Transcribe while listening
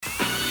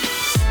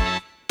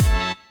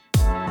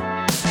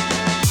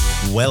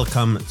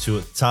Welcome to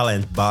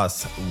Talent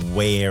Buzz,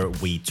 where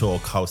we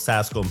talk how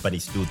SaaS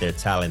companies do their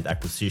talent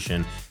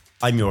acquisition.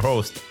 I'm your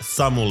host,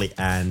 Samuli,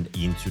 and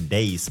in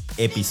today's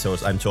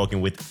episode, I'm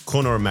talking with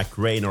Connor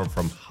McRaynor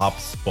from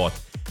HubSpot,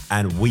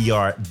 and we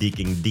are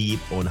digging deep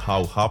on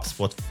how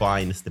HubSpot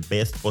finds the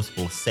best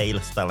possible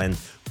sales talent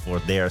for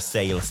their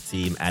sales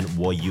team and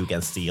what you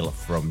can steal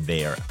from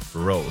their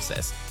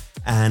process.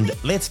 And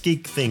let's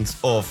kick things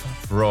off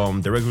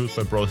from the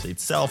recruitment process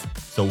itself.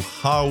 So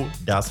how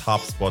does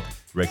HubSpot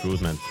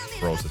recruitment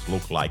process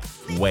look like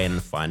when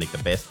finding the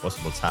best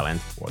possible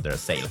talent for their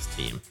sales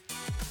team?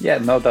 Yeah,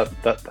 no,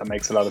 that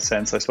makes a lot of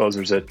sense. I suppose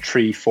there's a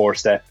 3-4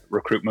 step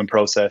recruitment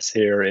process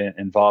here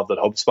involved at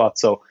HubSpot.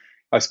 So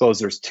I suppose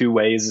there's 2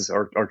 ways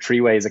or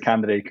 3 ways a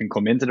candidate can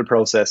come into the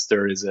process.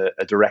 There is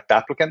a direct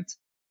applicant,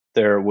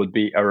 there would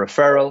be a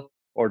referral,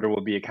 or there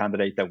will be a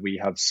candidate that we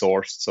have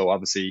sourced. So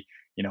obviously,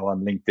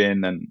 on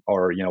LinkedIn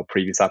or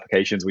previous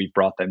applications, we've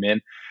brought them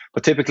in.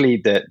 But typically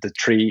the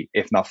 3,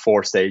 if not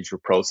 4 stage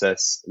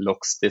process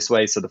looks this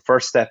way. So the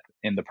first step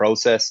in the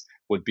process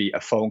would be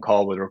a phone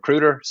call with a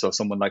recruiter. So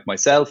someone like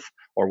myself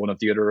or one of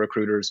the other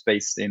recruiters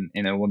based in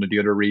one of the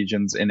other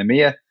regions in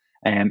EMEA.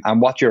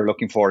 And what you're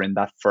looking for in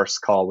that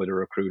first call with a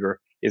recruiter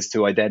is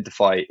to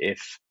identify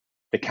if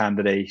the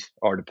candidate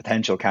or the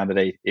potential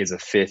candidate is a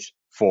fit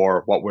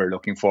for what we're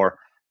looking for.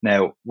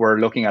 Now, we're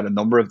looking at a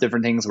number of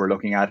different things. We're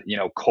looking at,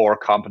 core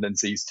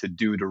competencies to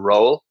do the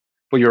role,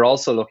 but you're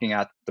also looking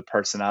at the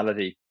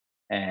personality.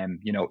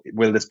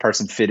 Will this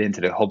person fit into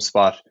the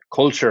HubSpot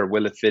culture?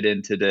 Will it fit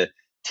into the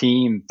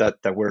team that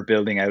we're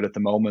building out at the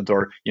moment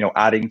or,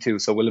 adding to?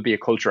 So will it be a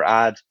culture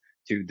add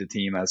to the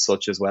team as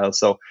such as well?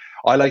 So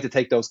I like to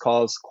take those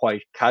calls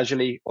quite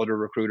casually. Other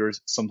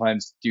recruiters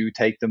sometimes do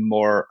take them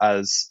more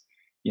as,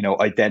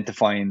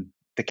 identifying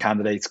the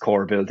candidate's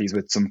core abilities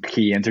with some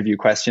key interview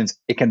questions.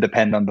 It can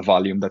depend on the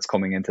volume that's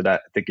coming into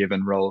the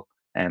given role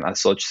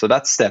as such. So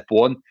that's step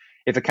 1.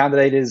 If a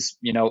candidate is,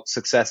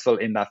 successful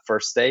in that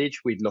first stage,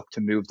 we'd look to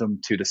move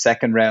them to the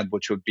second round,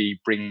 which would be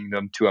bringing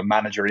them to a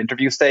manager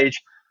interview stage.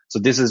 So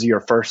this is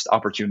your first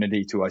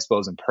opportunity to, I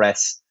suppose,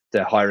 impress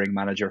the hiring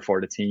manager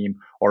for the team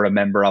or a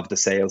member of the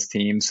sales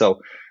team.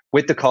 So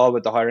with the call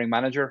with the hiring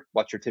manager,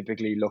 what you're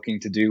typically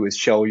looking to do is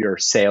show your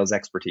sales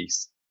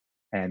expertise.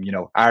 And,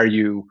 are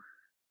you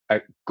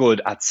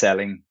good at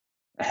selling,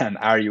 and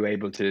are you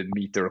able to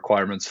meet the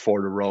requirements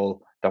for the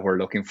role that we're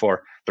looking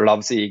for? There'll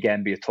obviously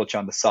again be a touch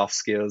on the soft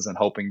skills and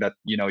hoping that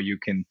you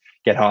can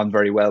get on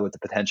very well with the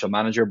potential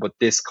manager, but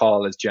this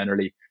call is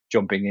generally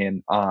jumping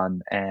in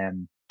on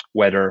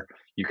whether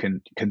you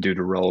can do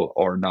the role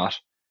or not.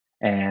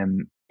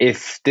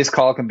 If this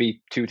call can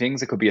be 2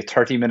 things, it could be a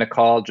 30-minute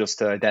call just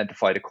to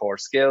identify the core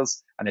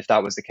skills, and if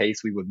that was the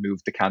case, we would move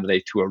the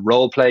candidate to a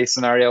role play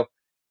scenario.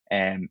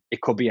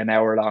 It could be an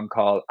hour-long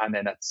call, and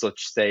then at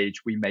such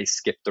stage, we may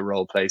skip the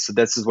role play. So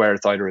this is where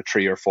it's either a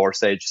 3 or 4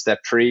 stage. Step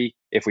 3,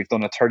 if we've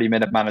done a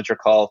 30-minute manager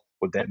call,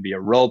 would then be a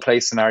role play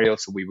scenario.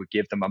 So we would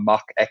give them a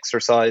mock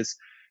exercise.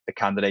 The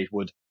candidate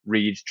would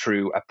read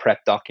through a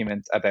prep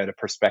document about a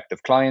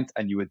prospective client,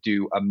 and you would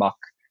do a mock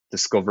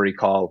discovery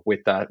call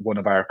with one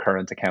of our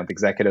current account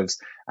executives.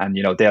 And,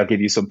 they'll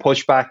give you some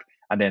pushback,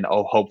 and then,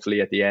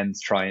 hopefully at the end,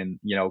 try and,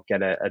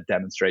 get a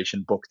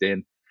demonstration booked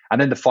in. And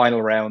then the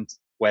final round,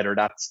 whether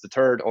that's the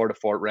 3rd or the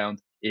 4th round,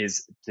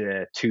 is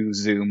the 2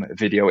 Zoom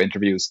video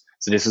interviews.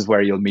 So this is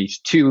where you'll meet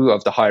 2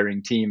 of the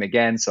hiring team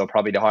again. So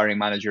probably the hiring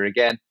manager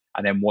again,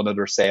 and then one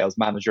other sales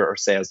manager or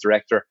sales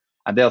director.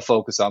 And they'll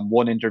focus on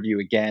one interview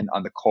again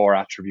on the core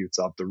attributes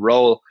of the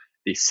role,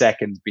 the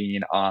second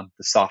being on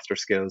the softer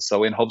skills.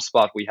 So in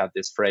HubSpot, we have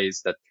this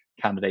phrase that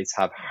candidates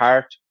have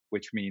heart,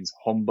 which means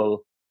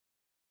humble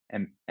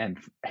and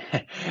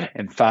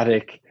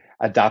emphatic,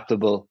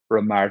 adaptable,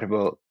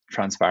 remarkable,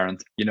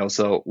 transparent.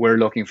 So we're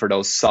looking for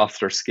those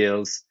softer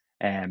skills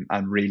and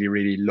really,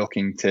 really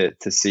looking to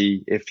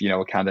see if,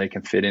 a candidate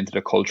can fit into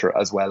the culture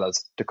as well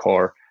as the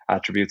core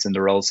attributes in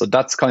the role. So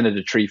that's kind of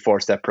the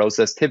 3-4 step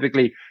process.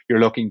 Typically,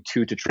 you're looking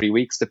 2 to 3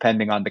 weeks,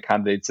 depending on the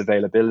candidate's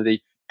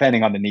availability,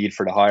 depending on the need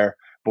for the hire.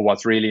 But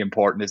what's really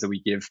important is that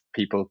we give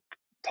people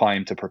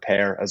time to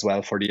prepare as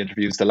well for the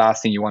interviews. The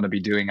last thing you want to be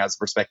doing as a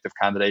prospective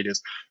candidate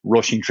is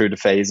rushing through the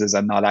phases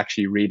and not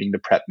actually reading the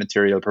prep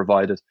material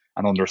provided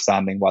and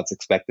understanding what's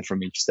expected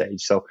from each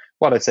stage. So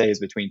what I'd say is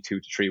between 2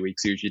 to 3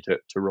 weeks usually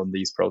to run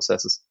these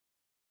processes.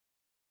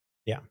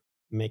 Yeah,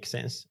 makes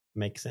sense.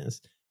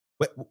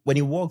 When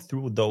you walk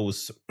through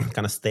those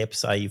kind of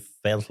steps, I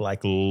felt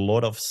like a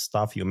lot of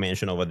stuff you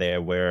mentioned over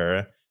there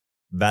were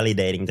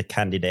validating the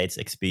candidate's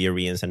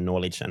experience and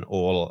knowledge and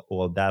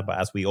all that. But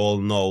as we all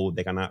know,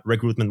 the kind of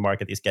recruitment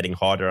market is getting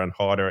harder and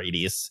harder. It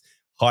is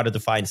harder to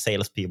find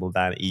salespeople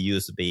than it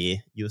used to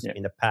be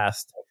in the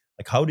past.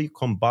 Like, how do you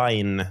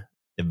combine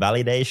the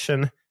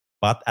validation,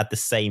 but at the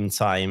same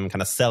time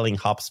kind of selling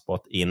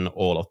HubSpot in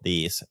all of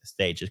these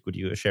stages? Could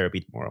you share a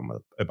bit more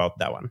about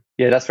that one?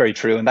 Yeah, that's very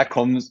true. And that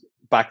comes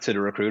back to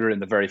the recruiter in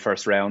the very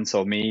first round.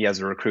 So me as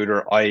a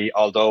recruiter,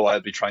 although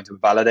I'll be trying to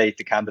validate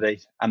the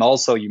candidate, and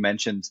also you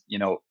mentioned,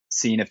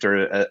 seeing if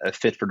they're a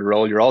fit for the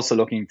role, you're also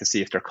looking to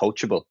see if they're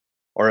coachable.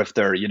 or if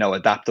they're,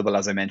 adaptable,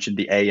 as I mentioned,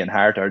 the A in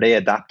heart. Are they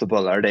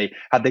adaptable?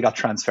 Have they got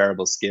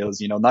transferable skills?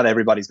 Not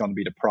everybody's going to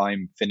be the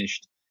prime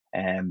finished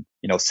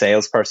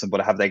salesperson,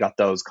 but have they got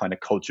those kind of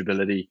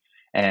coachability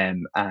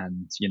and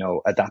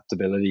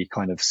adaptability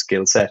kind of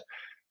skill set?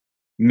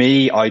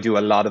 Me, I do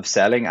a lot of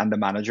selling, and the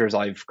managers,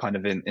 I've kind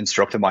of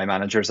instructed my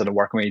managers that are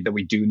working with me that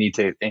we do need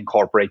to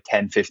incorporate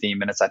 10-15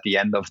 minutes at the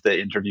end of the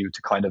interview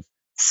to kind of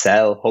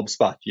sell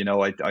HubSpot.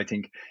 I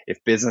think if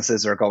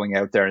businesses are going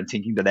out there and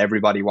thinking that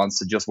everybody wants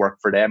to just work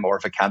for them, or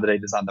if a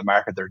candidate is on the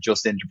market, they're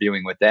just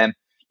interviewing with them,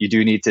 you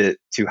do need to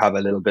have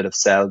a little bit of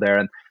sell there.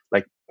 And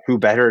like, who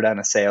better than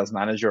a sales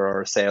manager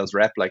or a sales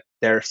rep? Like,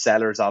 they're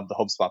sellers of the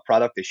HubSpot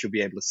product. They should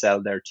be able to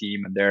sell their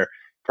team and their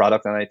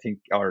product. And I think,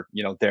 or,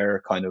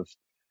 their kind of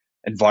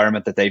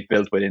environment that they've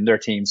built within their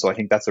team. So I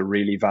think that's a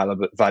really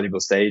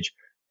valuable stage.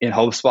 In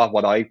HubSpot,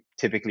 what I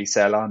typically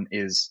sell on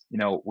is,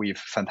 we've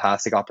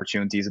fantastic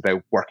opportunities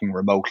about working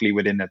remotely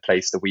within a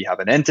place that we have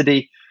an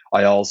entity.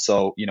 I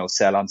also,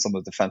 sell on some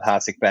of the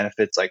fantastic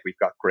benefits. Like, we've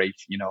got great,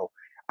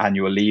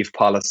 annual leave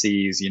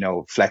policies,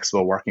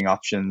 flexible working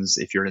options.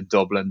 If you're in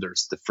Dublin,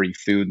 there's the free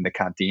food in the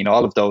canteen,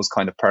 all of those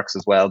kind of perks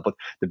as well. But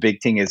the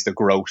big thing is the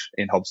growth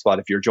in HubSpot.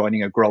 If you're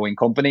joining a growing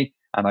company,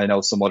 and I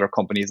know some other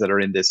companies that are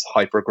in this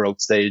hyper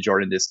growth stage or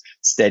in this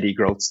steady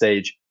growth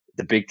stage,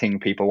 the big thing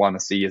people want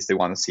to see is they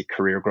want to see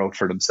career growth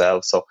for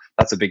themselves. So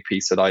that's a big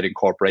piece that I'd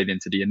incorporate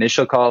into the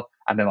initial call.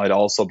 And then I'd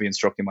also be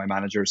instructing my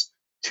managers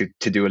to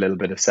do a little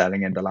bit of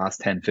selling in the last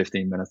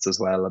 10-15 minutes as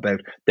well about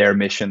their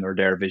mission or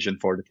their vision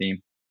for the team.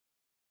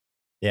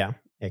 Yeah,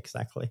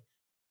 exactly.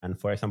 And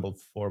for example,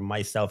 for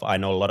myself, I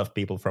know a lot of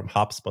people from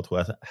HubSpot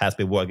who has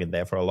been working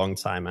there for a long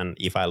time. And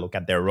if I look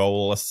at their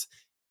roles,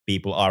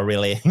 people are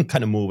really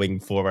kind of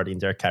moving forward in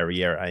their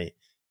career.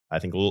 I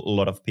think a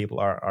lot of people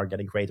are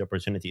getting great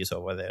opportunities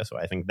over there. So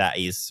I think that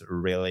is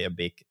really a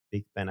big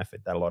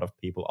benefit that a lot of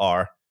people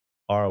are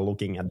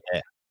looking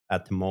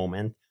at the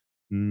moment.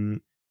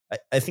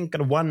 I think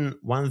kind of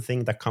one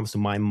thing that comes to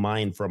my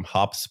mind from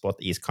HubSpot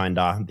is kind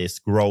of this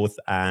growth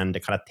and the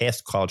kind of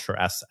test culture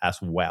as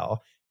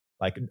well.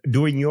 Like,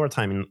 during your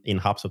time in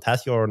HubSpot,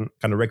 has your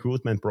kind of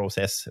recruitment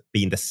process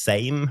been the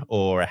same,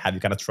 or have you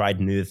kind of tried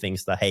new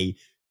things that, hey,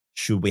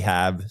 should we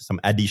have some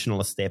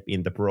additional step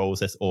in the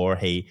process, or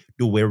hey,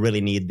 do we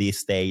really need this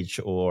stage,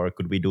 or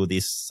could we do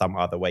this some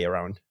other way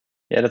around?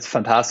 Yeah, that's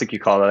fantastic you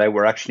call it out.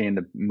 We're actually in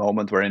the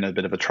moment, we're in a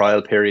bit of a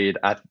trial period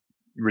at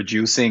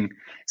reducing.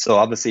 So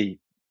obviously,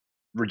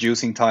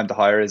 reducing time to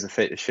hire is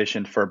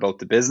efficient for both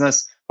the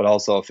business, but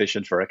also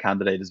efficient for a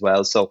candidate as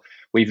well. So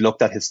we've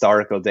looked at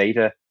historical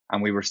data,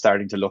 and we were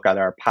starting to look at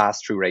our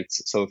pass-through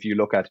rates. So if you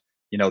look at,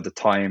 the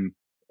time,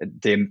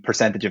 the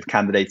percentage of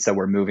candidates that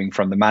were moving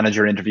from the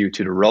manager interview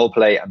to the role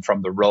play and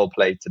from the role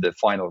play to the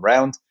final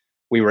round,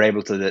 we were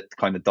able to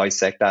kind of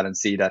dissect that and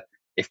see that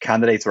if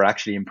candidates were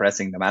actually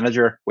impressing the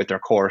manager with their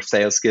core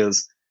sales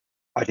skills,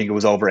 I think it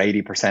was over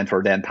 80%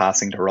 were then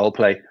passing to role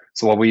play.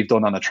 So what we've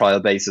done on a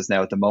trial basis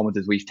now at the moment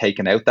is we've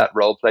taken out that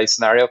role play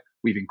scenario.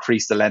 We've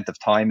increased the length of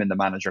time in the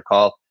manager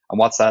call. And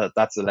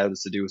that's allowed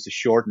us to do is to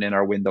shorten in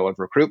our window of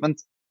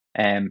recruitment.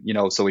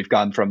 So we've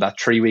gone from that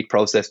 3-week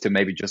process to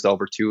maybe just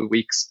over 2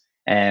 weeks,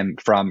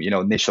 from,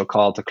 initial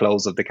call to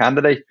close of the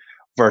candidate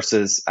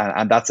versus,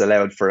 and that's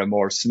allowed for a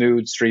more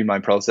smooth,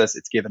 streamlined process.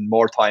 It's given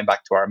more time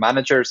back to our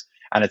managers,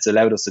 and it's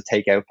allowed us to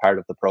take out part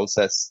of the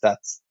process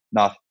that's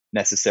not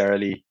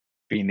necessarily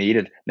be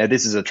needed. Now,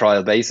 this is a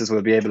trial basis.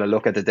 We'll be able to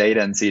look at the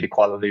data and see the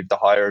quality of the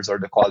hires or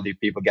the quality of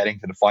people getting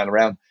to the final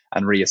round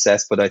and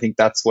reassess. But I think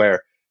that's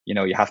where,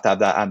 you have to have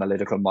that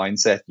analytical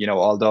mindset.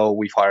 Although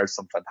we've hired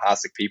some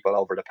fantastic people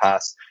over the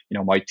past,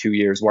 my 2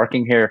 years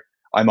working here,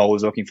 I'm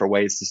always looking for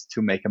ways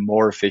to make a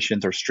more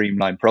efficient or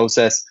streamlined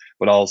process,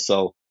 but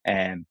also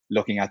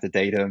looking at the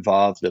data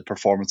involved, the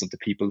performance of the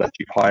people that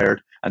you've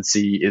hired, and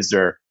see, is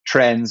there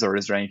trends or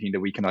is there anything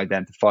that we can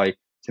identify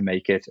to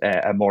make it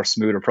a more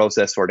smoother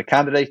process for the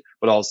candidate,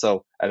 but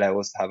also allow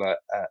us to have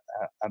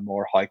a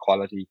more high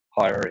quality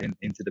hire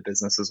into the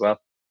business as well.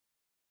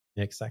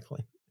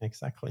 Exactly.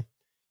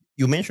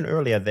 You mentioned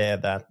earlier there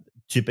that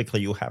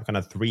typically you have kind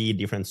of 3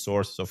 different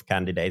sources of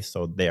candidates.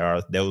 So there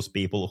are those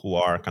people who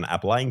are kind of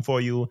applying for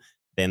you,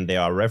 then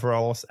there are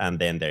referrals, and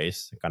then there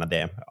is kind of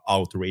the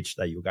outreach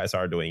that you guys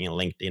are doing in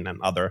LinkedIn and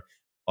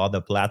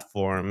other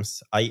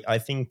platforms. I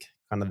think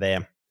kind of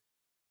the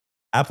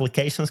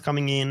applications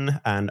coming in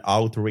and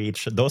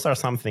outreach, those are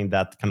something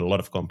that kind of a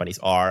lot of companies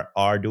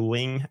are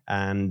doing.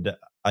 And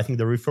I think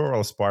the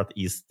referrals part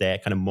is the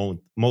kind of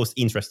most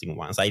interesting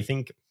ones. I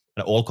think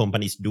all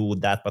companies do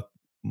that, but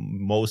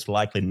most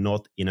likely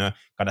not in a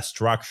kind of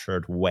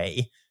structured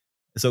way.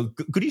 So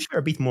could you share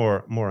a bit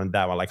more on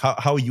that one? Like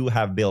how you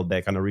have built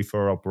the kind of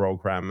referral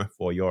program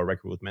for your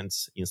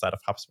recruitments inside of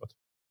HubSpot?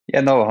 Yeah,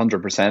 no,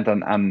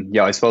 100%. And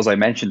yeah, I suppose I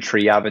mentioned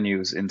 3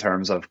 avenues in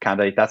terms of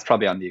candidate. That's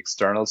probably on the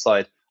external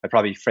side. I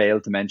probably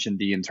failed to mention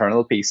the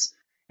internal piece.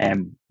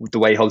 And the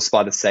way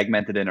HubSpot is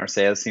segmented in our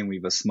sales team, we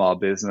have a small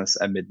business,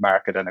 a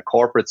mid-market, and a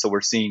corporate. So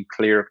we're seeing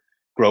clear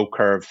growth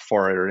curve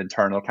for our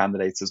internal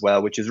candidates as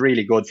well, which is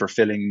really good for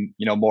filling,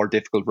 more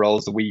difficult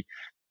roles that we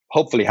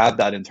hopefully have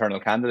that internal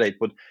candidate.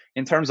 But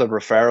in terms of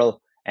referral,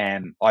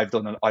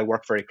 I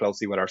work very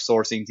closely with our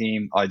sourcing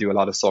team. I do a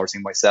lot of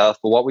sourcing myself.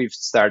 But what we've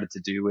started to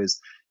do is,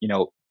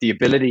 the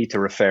ability to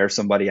refer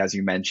somebody, as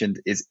you mentioned,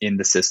 is in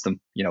the system.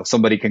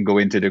 Somebody can go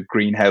into the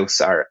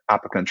greenhouse, our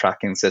applicant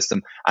tracking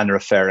system, and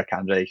refer a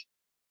candidate,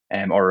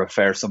 or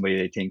refer somebody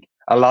they think.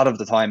 A lot of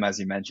the time, as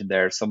you mentioned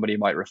there, somebody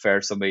might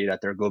refer somebody that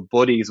they're good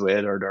buddies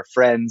with or they're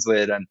friends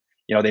with, and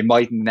they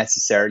mightn't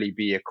necessarily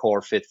be a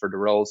core fit for the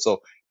role. So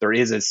there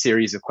is a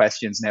series of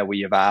questions now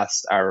we have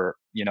asked our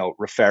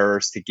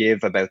referrers to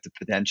give about the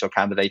potential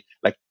candidate,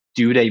 like,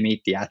 do they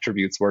meet the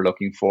attributes we're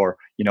looking for?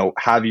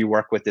 Have you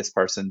worked with this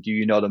person? Do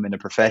you know them in a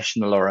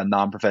professional or a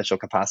non-professional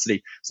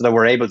capacity? So that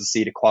we're able to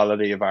see the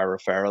quality of our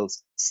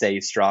referrals stay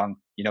strong.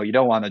 You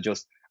don't want to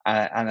just,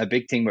 and a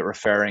big thing with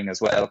referring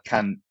as well,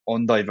 can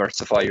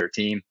undiversify your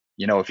team.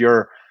 If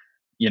you're,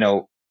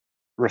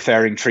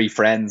 referring 3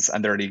 friends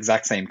and they're the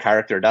exact same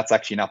character, that's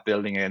actually not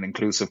building an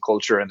inclusive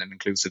culture and an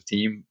inclusive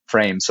team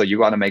frame. So you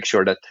want to make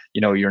sure that,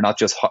 you're not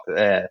just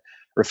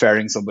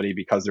referring somebody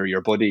because they're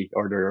your buddy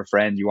or they're your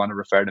friend. You want to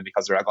refer them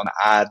because they're going to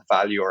add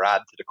value or add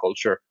to the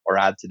culture or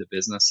add to the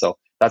business. So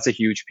that's a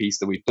huge piece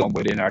that we've done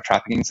within our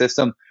tracking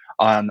system.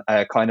 On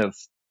kind of,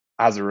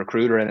 as a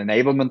recruiter and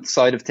enablement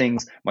side of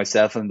things,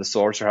 myself and the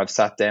sourcer have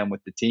sat down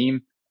with the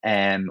team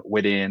and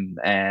within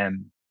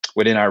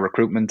our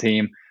recruitment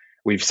team.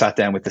 We've sat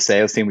down with the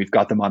sales team. We've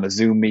got them on a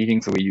Zoom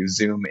meeting. So we use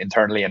Zoom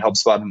internally in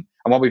HubSpot. And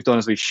what we've done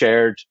is we've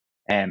shared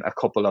a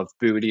couple of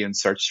Boolean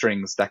search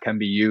strings that can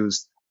be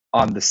used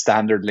on the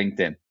standard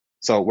LinkedIn.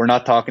 So we're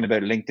not talking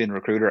about LinkedIn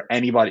Recruiter.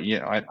 Anybody,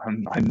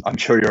 I'm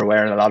sure you're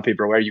aware, and a lot of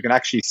people are aware, you can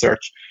actually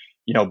search,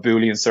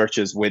 Boolean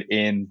searches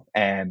within,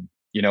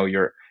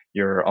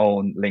 your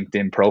own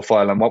LinkedIn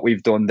profile. And what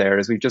we've done there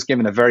is we've just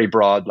given a very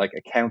broad, like,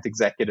 account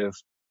executive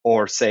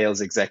or sales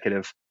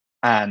executive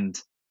and,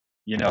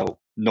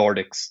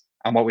 Nordics.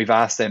 And what we've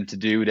asked them to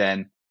do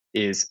then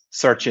is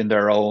search in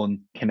their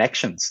own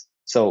connections.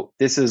 So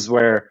this is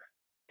where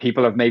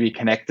people have maybe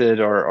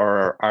connected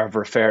or have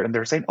referred, and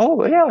they're saying,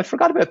 oh yeah, I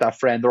forgot about that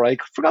friend, or I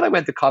forgot I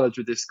went to college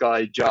with this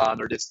guy, John,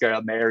 or this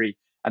girl, Mary.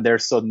 And they're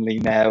suddenly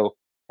now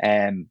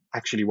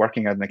actually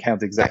working as an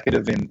account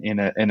executive in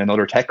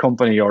another tech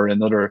company or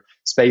another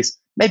space.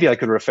 Maybe I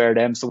could refer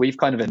them. So we've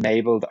kind of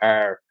enabled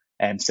our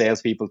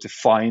salespeople to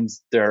find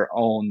their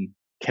own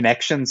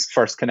connections,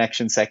 first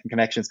connections, second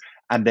connections,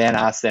 and then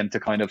ask them to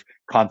kind of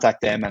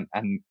contact them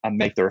and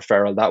make the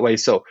referral that way.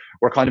 So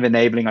we're kind of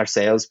enabling our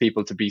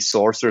salespeople to be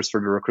sourcers for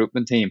the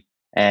recruitment team.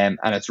 And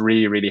it's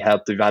really, really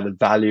helped. We've added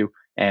value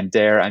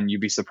there, and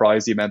you'd be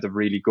surprised the amount of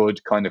really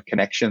good kind of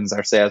connections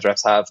our sales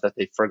reps have that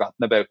they've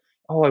forgotten about.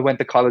 Oh, I went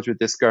to college with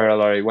this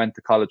girl, or I went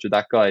to college with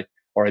that guy,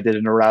 or I did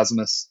an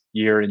Erasmus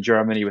year in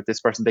Germany with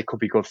this person. They could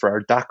be good for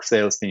our DAC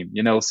sales team,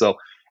 So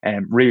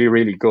really,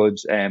 really good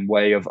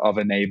way of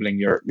enabling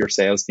your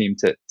sales team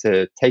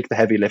to take the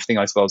heavy lifting,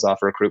 I suppose, off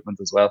recruitment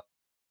as well.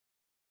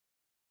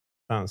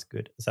 Sounds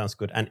good.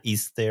 And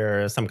is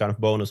there some kind of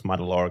bonus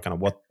model, or kind of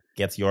what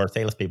gets your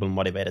salespeople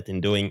motivated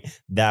in doing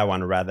that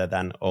one rather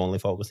than only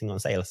focusing on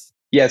sales?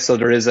 Yeah, so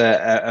there is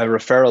a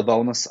referral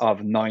bonus of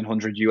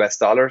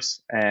 $900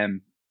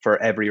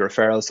 for every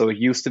referral. So it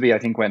used to be, I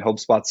think, when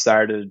HubSpot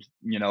started,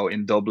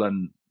 in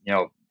Dublin,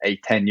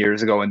 8-10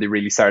 years ago, and they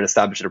really started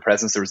establishing a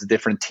presence, there was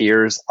different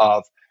tiers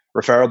of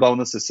referral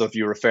bonuses. So if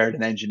you referred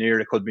an engineer,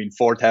 it could mean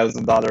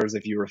 $4,000.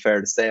 If you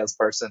referred a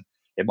salesperson,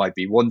 it might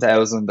be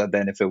 $1,000. And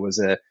then if it was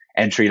a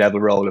entry level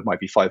role, it might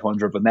be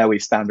 $500. But now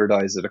we've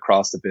standardized it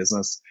across the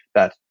business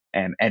that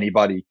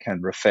anybody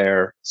can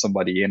refer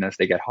somebody in. If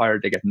they get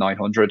hired, they get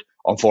 $900.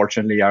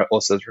 Unfortunately,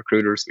 us as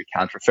recruiters, we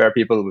can't refer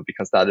people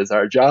because that is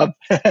our job,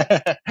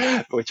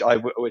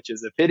 which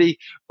is a pity.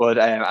 But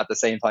at the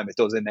same time, it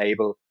does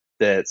enable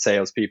the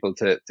salespeople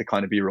to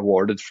kind of be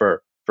rewarded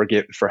for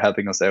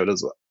helping us out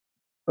as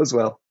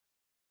well.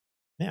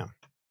 Yeah,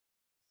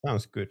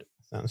 sounds good.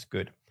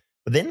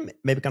 But then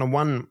maybe kind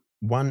of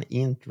one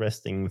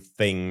interesting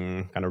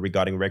thing kind of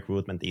regarding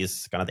recruitment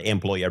is kind of the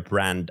employer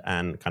brand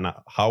and kind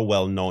of how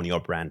well known your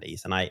brand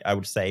is. And I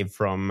would say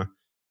from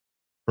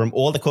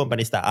all the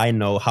companies that I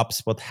know,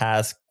 HubSpot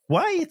has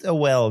quite a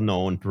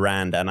well-known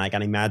brand. And I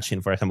can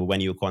imagine, for example,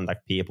 when you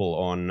contact people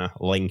on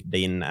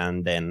LinkedIn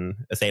and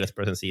then a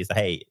salesperson sees,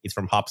 hey, it's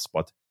from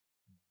HubSpot,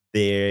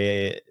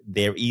 there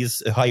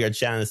is a higher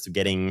chance to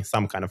getting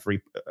some kind of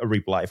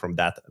reply from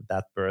that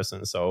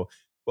person. So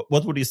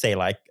what would you say,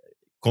 like,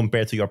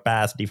 compared to your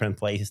past different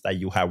places that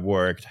you have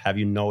worked, have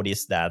you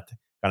noticed that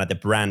kind of the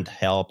brand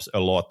helps a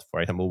lot, for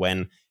example,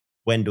 when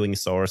doing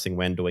sourcing,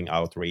 when doing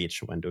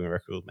outreach, when doing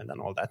recruitment and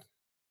all that?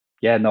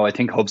 Yeah, no, I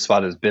think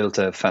HubSpot has built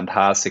a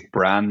fantastic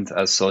brand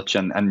as such,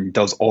 and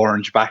those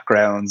orange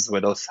backgrounds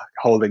with us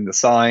holding the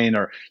sign,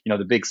 or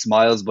the big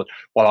smiles. But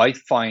what I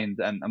find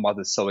and what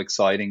is so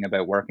exciting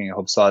about working at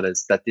HubSpot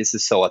is that this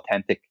is so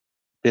authentic.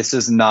 This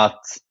is not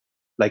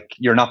like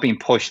you're not being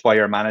pushed by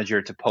your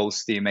manager to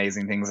post the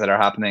amazing things that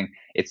are happening.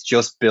 It's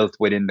just built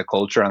within the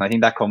culture, and I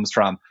think that comes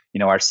from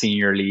our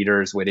senior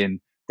leaders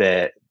within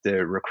the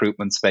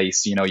recruitment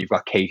space. You've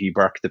got Katie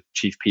Burke, the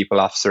chief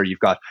people officer. You've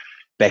got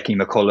Becky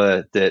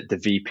McCullough, the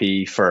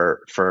VP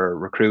for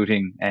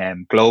recruiting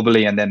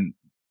globally, and then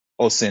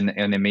us in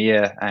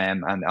EMEA,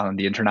 and on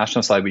the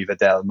international side, we've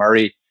Adele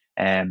Murray,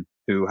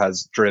 who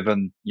has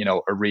driven,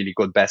 a really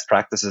good best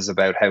practices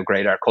about how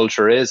great our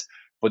culture is.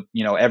 But,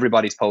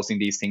 everybody's posting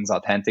these things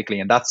authentically.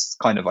 And that's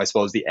kind of, I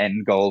suppose, the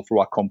end goal for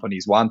what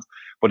companies want.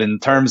 But in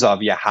terms of,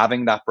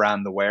 having that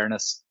brand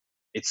awareness,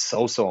 it's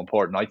so, so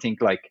important. I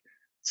think like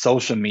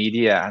social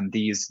media and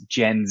these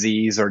Gen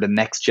Zs or the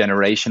next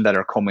generation that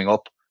are coming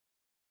up,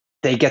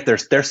 they get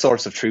their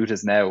source of truth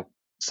is now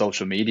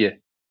social media.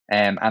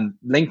 And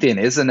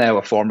LinkedIn is now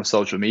a form of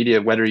social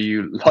media, whether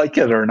you like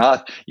it or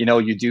not.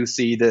 You do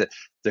see the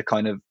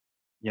kind of,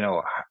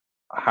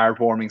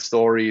 heartwarming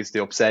stories,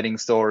 the upsetting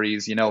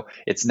stories.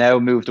 It's now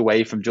moved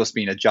away from just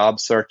being a job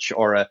search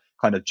or a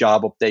kind of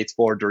job updates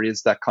board. There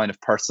is that kind of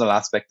personal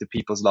aspect of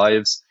people's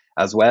lives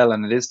as well,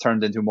 and it is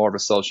turned into more of a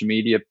social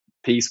media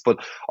piece. But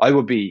I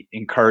would be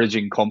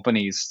encouraging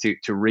companies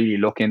to really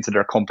look into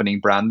their company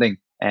branding,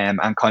 and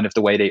kind of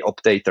the way they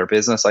update their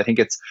business. I think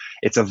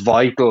it's a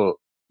vital,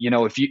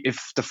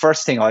 if the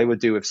first thing I would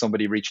do if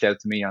somebody reached out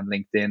to me on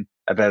LinkedIn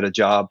about a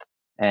job,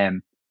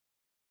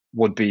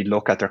 would be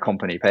look at their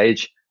company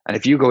page. And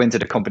if you go into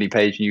the company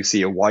page and you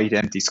see a white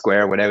empty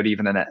square without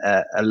even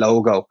a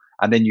logo,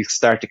 and then you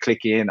start to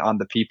click in on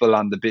the people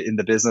in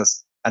the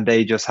business, and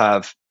they just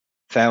have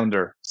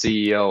founder,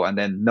 CEO, and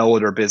then no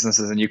other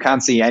businesses, and you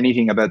can't see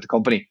anything about the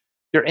company,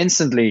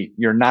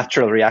 your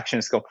natural reaction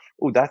is to go,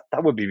 oh, that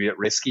would be a bit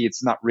risky.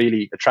 It's not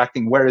really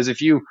attracting. Whereas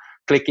if you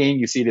click in,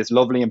 you see this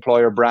lovely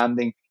employer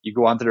branding, you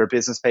go onto their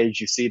business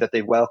page, you see that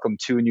they've welcomed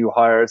 2 new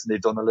hires and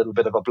they've done a little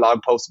bit of a blog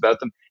post about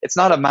them. It's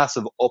not a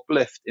massive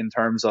uplift in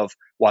terms of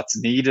what's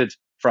needed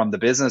from the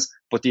business,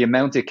 but the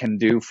amount it can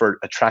do for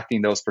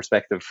attracting those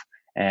prospective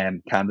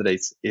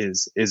candidates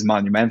is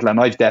monumental. And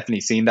I've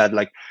definitely seen that,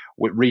 like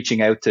with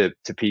reaching out to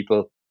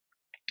people.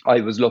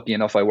 I was lucky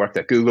enough, I worked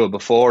at Google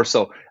before,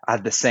 so I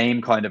had the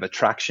same kind of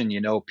attraction.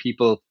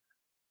 People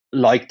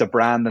like the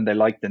brand and they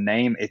like the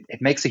name. It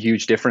makes a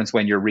huge difference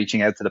when you're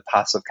reaching out to the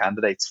passive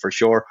candidates, for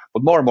sure.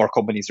 But more and more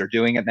companies are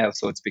doing it now,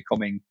 so it's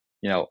becoming,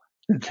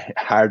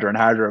 harder and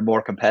harder and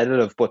more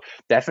competitive. But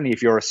definitely,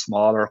 if you're a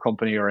smaller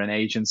company or an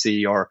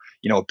agency or,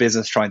 a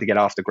business trying to get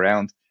off the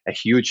ground, a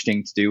huge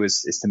thing to do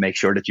is to make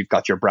sure that you've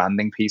got your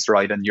branding piece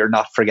right and you're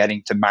not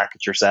forgetting to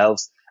market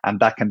yourselves. And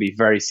that can be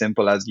very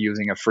simple as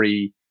using a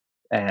free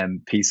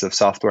piece of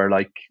software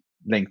like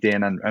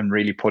LinkedIn and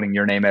really putting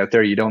your name out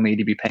there. You don't need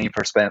to be paying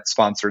for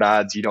sponsored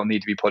ads. You don't need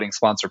to be putting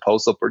sponsored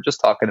posts up. We're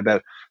just talking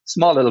about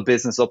small little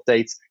business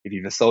updates. If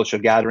you have a social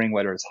gathering,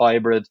 whether it's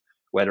hybrid,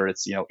 whether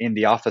it's, in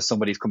the office,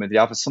 somebody's come into the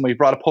office, somebody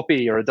brought a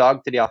puppy or a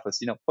dog to the office,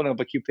 putting up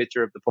a cute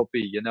picture of the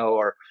puppy,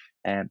 or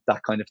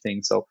that kind of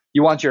thing. So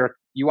you want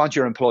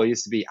your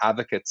employees to be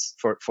advocates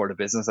for the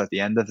business at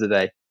the end of the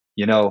day,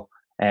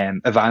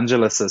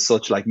 evangelists as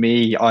such. Like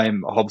me,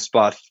 I'm a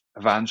HubSpot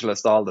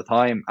evangelist all the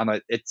time,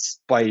 and it's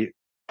by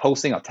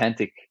posting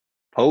authentic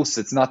posts.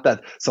 It's not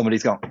that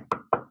somebody's going,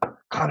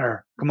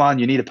 Connor, come on,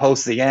 you need to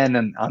post again,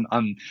 and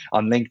on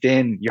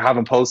LinkedIn you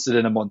haven't posted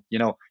in a month.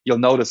 You'll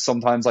notice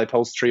sometimes I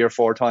post 3 or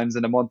 4 times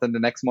in a month, and the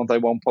next month I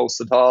won't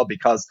post at all,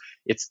 because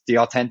it's the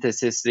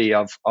authenticity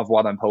of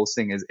what I'm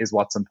posting is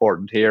what's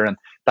important here, and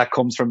that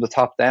comes from the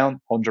top down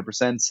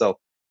 100%. So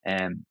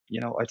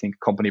I think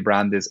company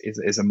brand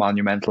is a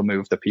monumental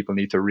move that people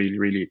need to really,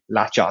 really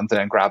latch onto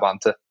and grab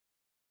onto.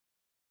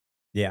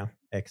 Yeah,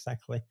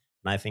 exactly.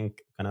 And I think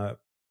kind of,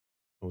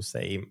 I would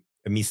say,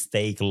 a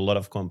mistake a lot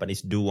of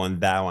companies do on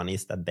that one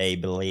is that they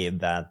believe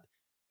that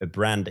a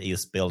brand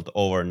is built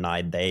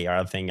overnight. They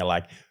are thinking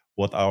like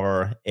what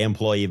our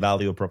employee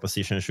value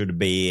proposition should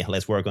be.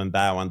 Let's work on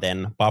that one,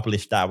 then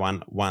publish that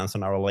one once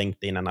on our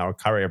LinkedIn and our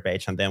career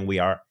page, and then we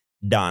are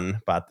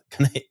done. But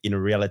in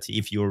reality,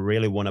 if you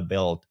really want to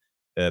build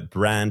a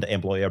brand,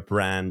 employer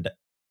brand,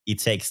 it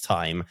takes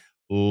time,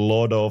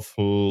 lot of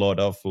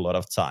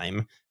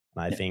time.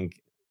 And I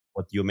think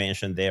what you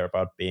mentioned there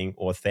about being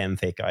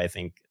authentic, I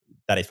think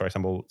that is, for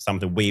example,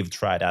 something we've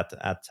tried at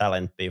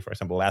TalentBee. For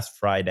example, last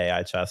Friday,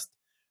 I just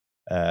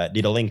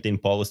did a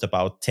LinkedIn post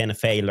about 10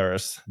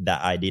 failures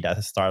that I did as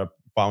a startup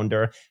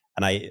founder.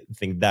 And I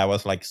think that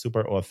was like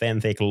super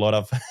authentic, a lot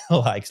of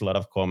likes, a lot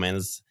of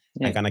comments,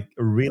 and kind of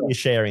really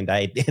sharing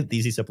that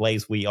this is a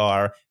place we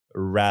are,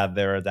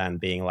 rather than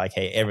being like,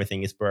 hey,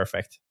 everything is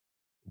perfect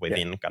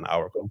within kind of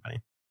our company.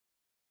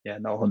 Yeah,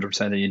 no,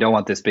 100%. And you don't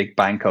want this big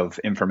bank of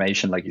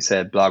information, like you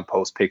said, blog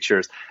posts,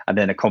 pictures, and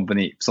then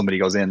somebody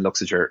goes in,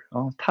 looks at your,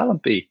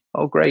 TalentBee.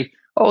 Oh, great.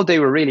 Oh, they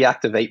were really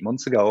active 8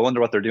 months ago. I wonder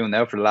what they're doing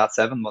now for the last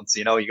 7 months.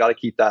 You got to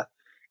keep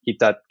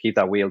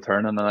that wheel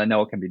turning. And I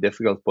know it can be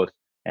difficult, but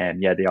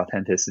the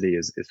authenticity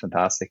is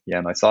fantastic. Yeah,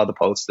 and I saw the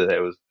post that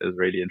it was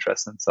really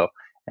interesting. So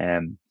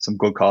some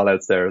good call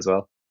outs there as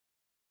well.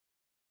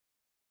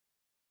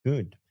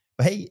 Good.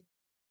 But hey,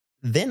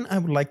 then I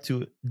would like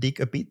to dig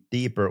a bit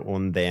deeper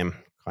on the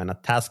kind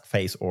of task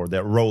phase or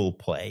the role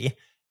play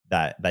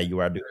that you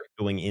are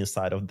doing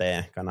inside of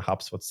the kind of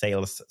HubSpot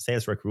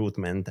sales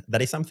recruitment.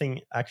 That is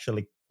something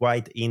actually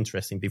quite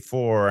interesting.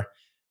 Before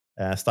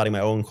starting my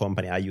own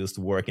company, I used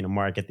to work in a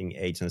marketing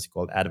agency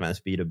called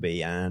Advanced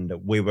B2B, and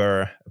we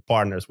were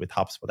partners with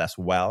HubSpot as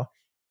well.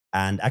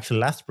 And actually,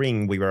 last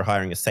spring, we were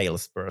hiring a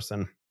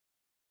salesperson.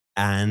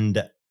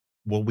 And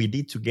what we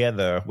did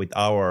together with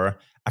our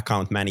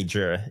account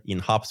manager in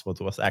HubSpot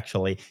was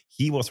actually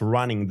he was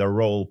running the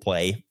role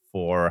play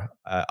for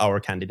our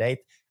candidate.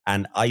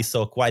 And I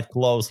saw quite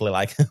closely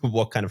like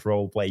what kind of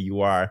role play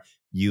you are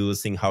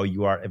using, how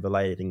you are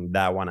evaluating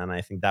that one. And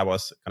I think that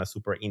was kind of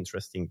super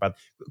interesting. But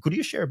could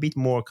you share a bit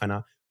more kind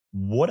of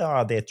what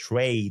are the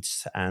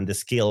traits and the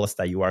skills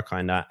that you are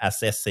kind of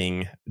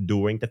assessing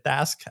during the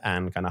task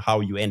and kind of how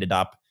you ended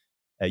up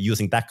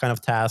using that kind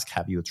of task?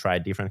 Have you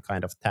tried different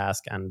kind of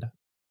task and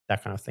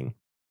that kind of thing?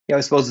 Yeah,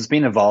 I suppose it's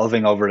been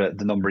evolving over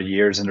the number of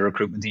years, and the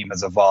recruitment team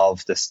has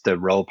evolved the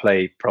role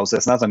play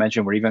process. And as I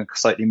mentioned, we're even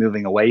slightly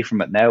moving away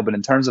from it now. But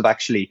in terms of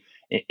actually,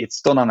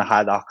 it's done on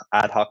a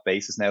ad hoc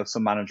basis now.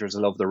 Some managers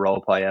love the role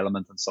play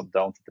element and some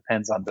don't. It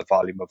depends on the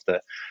volume of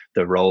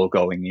the role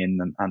going in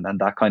and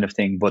that kind of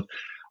thing. But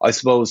I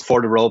suppose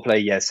for the role play,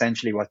 yeah,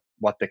 essentially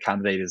what the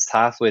candidate is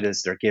tasked with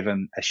is they're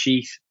given a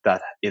sheet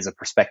that is a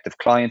prospective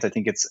client. I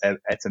think it's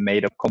a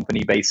made up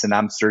company based in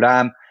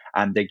Amsterdam,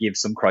 and they give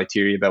some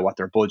criteria about what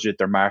their budget,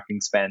 their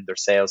marketing spend, their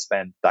sales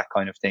spend, that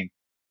kind of thing.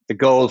 The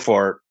goal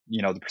for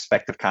the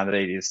prospective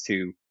candidate is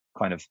to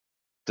kind of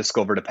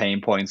discover the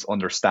pain points,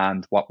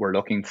 understand what we're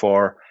looking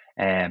for,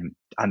 and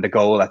the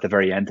goal at the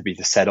very end to be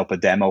to set up a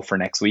demo for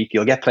next week.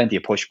 You'll get plenty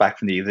of pushback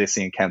from the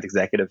existing account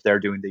executive. They're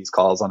doing these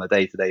calls on a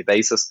day-to-day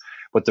basis,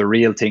 but the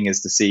real thing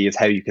is to see is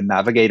how you can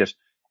navigate it.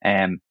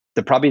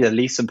 Probably the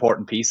least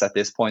important piece at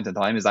this point in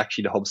time is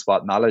actually the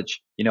HubSpot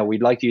knowledge.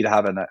 We'd like you to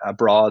have a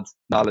broad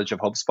knowledge of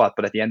HubSpot,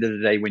 but at the end of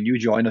the day, when you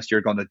join us,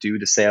 you're going to do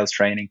the sales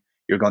training.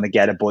 You're going to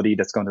get a buddy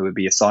that's going to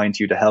be assigned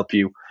to you to help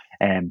you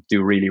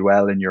do really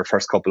well in your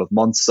first couple of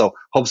months. So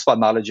HubSpot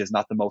knowledge is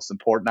not the most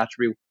important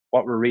attribute.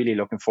 What we're really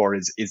looking for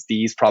is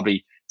these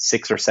probably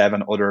 6 or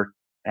 7 other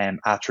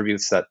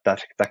attributes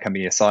that can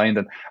be assigned.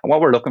 And what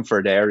we're looking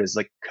for there is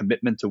like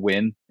commitment to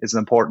win is an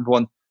important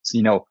one.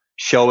 So,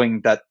 showing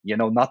that,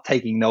 not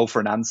taking no for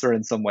an answer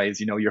in some ways,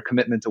 your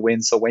commitment to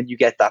win. So when you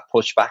get that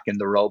pushback in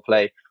the role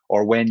play,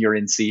 or when you're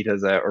in seat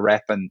as a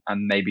rep and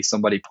maybe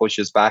somebody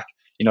pushes back,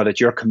 that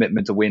your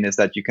commitment to win is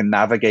that you can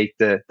navigate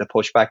the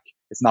pushback.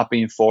 It's not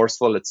being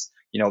forceful. It's,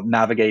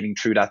 navigating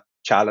through that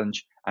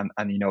challenge and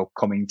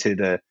coming to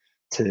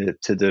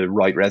the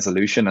right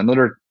resolution.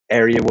 Another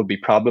area would be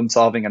problem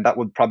solving, and that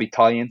would probably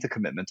tie into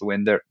commitment to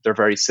win. They're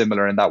very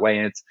similar in that way.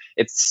 And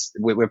it's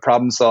with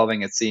problem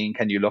solving, it's seeing,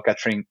 can you look at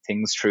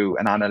things through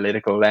an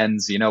analytical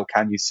lens?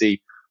 Can you see,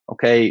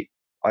 okay,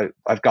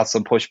 I've got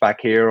some pushback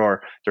here,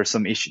 or there's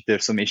some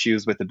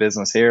issues with the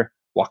business here.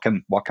 What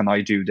can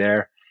I do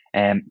there?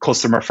 And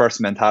customer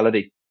first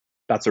mentality,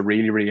 that's a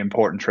really, really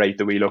important trait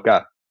that we look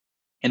at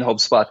in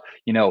HubSpot,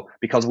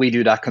 because we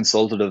do that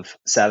consultative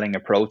selling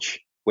approach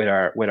with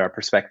our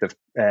prospective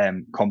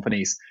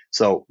companies.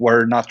 So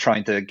we're not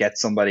trying to get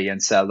somebody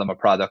and sell them a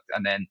product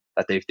and then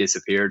that they've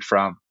disappeared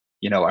from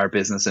our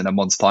business in a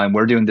month's time.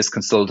 We're doing this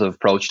consultative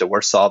approach that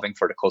we're solving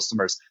for the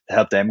customers to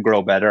help them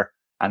grow better.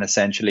 And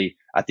essentially,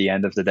 at the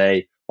end of the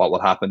day, what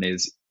will happen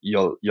is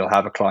you'll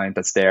have a client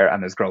that's there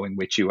and is growing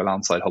with you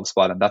alongside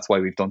HubSpot. And that's why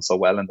we've done so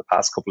well in the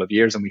past couple of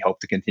years. And we hope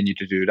to continue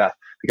to do that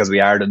because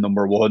we are the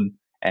number one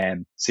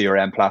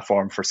CRM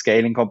platform for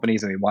scaling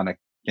companies, and we want to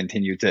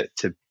continue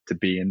to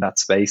be in that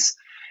space.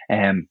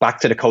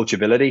 Back to the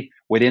coachability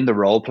within the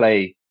role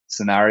play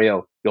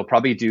scenario, you'll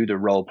probably do the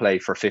role play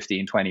for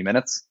 15-20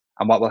 minutes.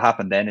 And what will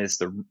happen then is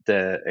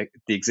the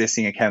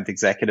existing account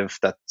executive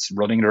that's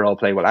running the role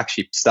play will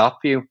actually stop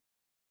you,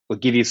 will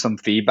give you some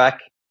feedback,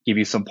 give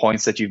you some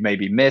points that you've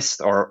maybe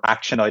missed or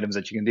action items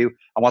that you can do.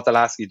 And what they'll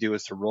ask you to do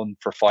is to run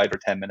for 5 or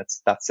 10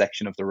 minutes that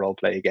section of the role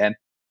play again.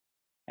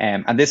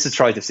 And this is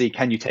try to see,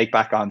 can you take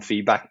back on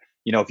feedback?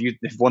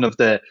 If one of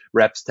the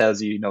reps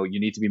tells you, you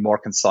need to be more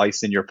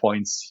concise in your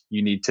points,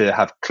 you need to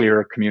have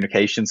clearer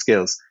communication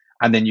skills,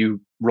 and then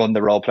you run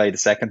the role play the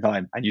second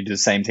time and you do the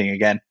same thing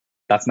again,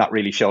 that's not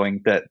really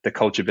showing the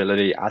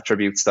coachability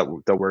attributes that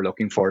we're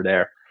looking for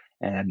there.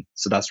 And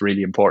so that's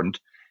really important.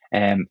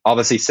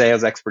 Obviously,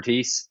 sales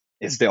expertise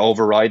is the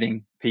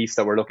overriding piece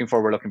that we're looking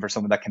for. We're looking for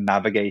someone that can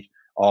navigate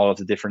all of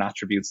the different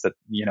attributes that,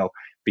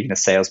 being a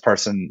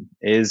salesperson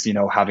is,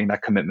 having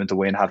that commitment to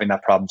win, having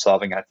that problem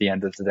solving at the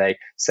end of the day,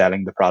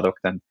 selling the product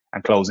and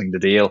closing the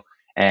deal.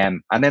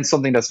 And then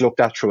something that's looked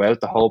at throughout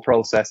the whole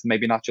process,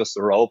 maybe not just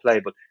the role play,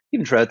 but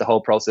even throughout the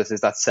whole process,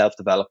 is that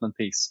self-development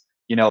piece.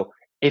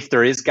 If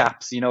there is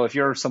gaps, if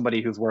you're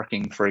somebody who's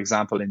working, for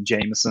example, in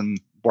Jameson,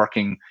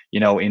 working,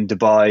 in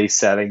Dubai,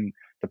 selling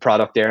the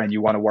product there, and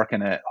you want to work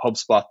in a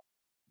HubSpot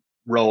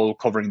role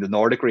covering the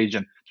Nordic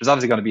region, there's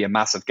obviously going to be a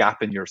massive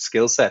gap in your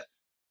skill set.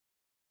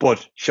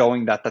 But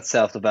showing that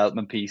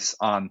self-development piece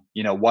on,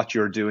 what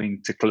you're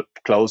doing to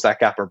close that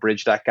gap or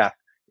bridge that gap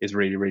is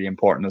really, really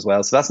important as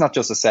well. So that's not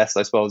just assessed,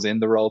 I suppose,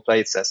 in the role play,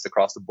 it's assessed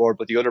across the board,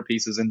 but the other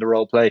pieces in the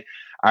role play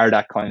are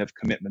that kind of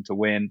commitment to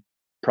win,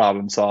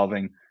 problem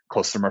solving,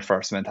 customer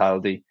first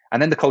mentality.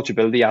 And then the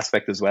coachability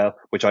aspect as well,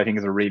 which I think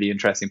is a really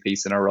interesting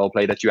piece in our role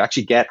play, that you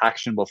actually get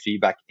actionable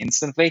feedback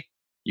instantly.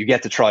 You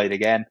get to try it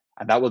again.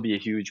 And that will be a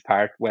huge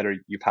part, whether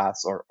you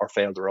pass or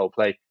fail the role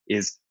play,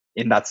 is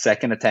in that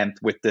second attempt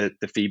with the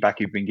feedback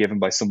you've been given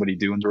by somebody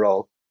doing the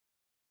role.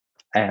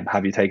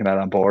 Have you taken that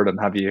on board, and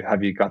have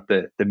you got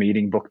the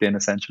meeting booked in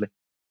essentially?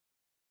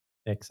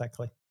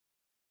 Exactly.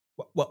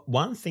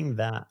 One thing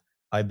that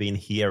I've been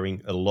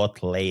hearing a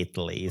lot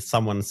lately is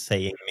someone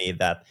saying me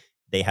that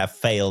they have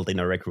failed in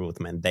a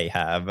recruitment. They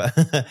have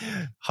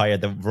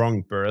hired the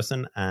wrong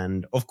person.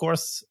 And of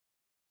course,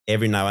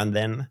 every now and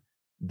then,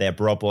 their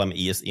problem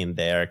is in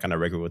their kind of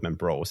recruitment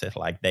process.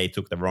 Like they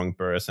took the wrong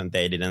person.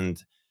 They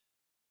didn't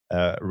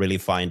really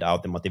find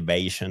out the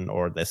motivation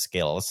or the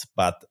skills.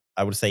 But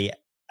I would say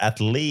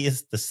at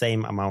least the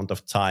same amount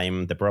of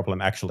time, the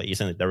problem actually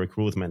isn't the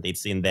recruitment,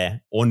 it's in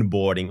the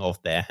onboarding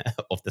of the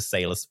of the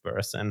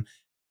salesperson.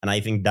 And I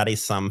think that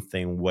is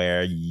something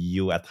where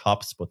you at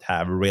HubSpot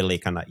have really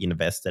kind of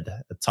invested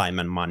time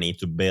and money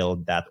to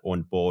build that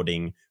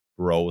onboarding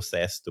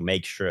process to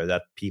make sure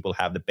that people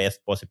have the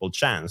best possible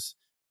chance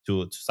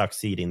to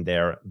succeed in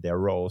their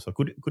role. So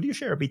could you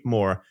share a bit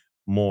more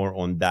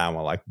on that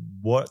one? Like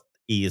what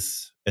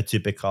is a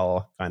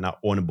typical kind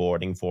of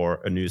onboarding for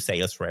a new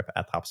sales rep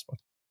at HubSpot?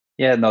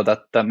 Yeah, no,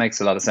 that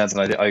makes a lot of sense,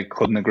 and I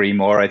couldn't agree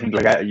more. I think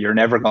like you're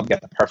never going to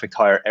get the perfect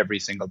hire every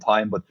single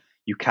time, but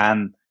you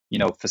can,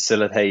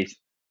 facilitate,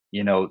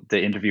 the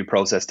interview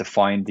process to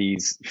find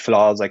these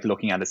flaws, like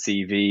looking at a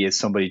CV. Is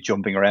somebody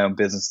jumping around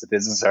business to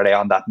business? Are they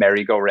on that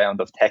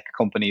merry-go-round of tech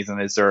companies?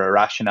 And is there a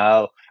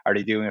rationale? Are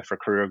they doing it for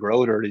career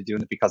growth, or are they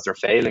doing it because they're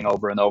failing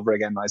over and over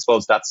again? I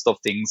suppose that's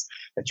things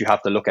that you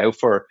have to look out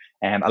for.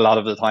 A lot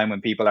of the time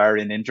when people are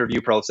in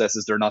interview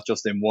processes, they're not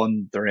just in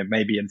one, they're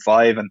maybe in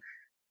five. And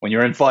when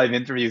you're in 5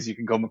 interviews, you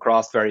can come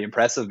across very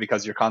impressive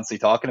because you're constantly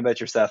talking about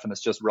yourself and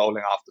it's just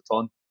rolling off the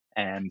tongue.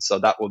 And so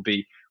that would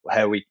be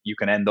how you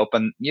can end up.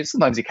 And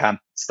sometimes you can't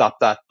stop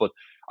that. But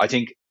I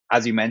think,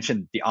 as you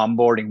mentioned, the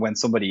onboarding when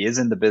somebody is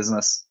in the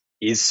business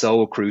is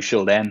so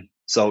crucial then.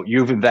 So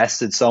you've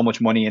invested so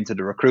much money into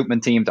the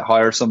recruitment team to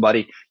hire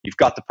somebody. You've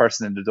got the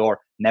person in the door.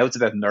 Now it's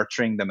about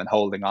nurturing them and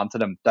holding on to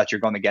them, that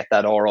you're going to get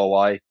that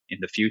ROI in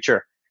the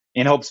future.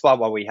 In HubSpot,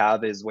 what we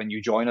have is when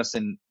you join us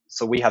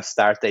so we have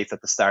start dates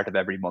at the start of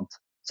every month.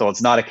 So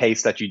it's not a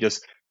case that you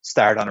just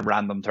start on a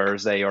random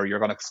Thursday, or you're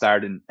going to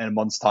start in a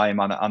month's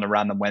time on a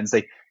random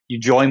Wednesday. You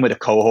join with a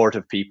cohort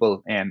of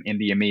people in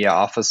the EMEA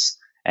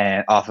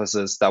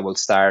offices that will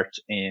start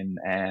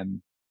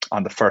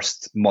on the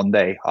first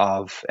Monday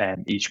of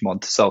each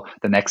month. So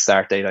the next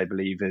start date, I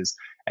believe, is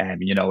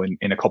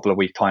in a couple of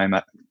weeks time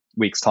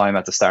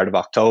at the start of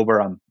October,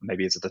 and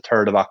maybe it's at the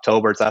 3rd of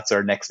October. That's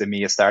our next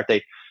EMEA start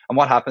date. And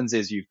what happens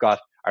is you've got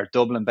our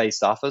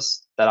Dublin-based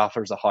office that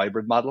offers a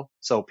hybrid model.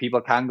 So people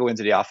can go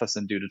into the office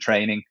and do the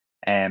training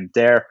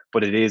there,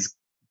 but it is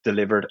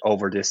delivered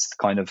over this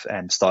kind of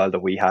style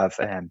that we have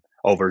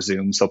over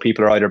Zoom. So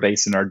people are either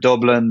based in our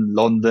Dublin,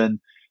 London,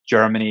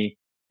 Germany,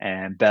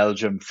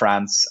 Belgium,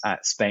 France,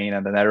 Spain,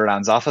 and the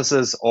Netherlands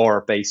offices,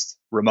 or based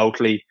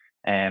remotely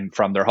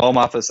from their home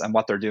office. And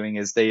what they're doing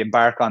is they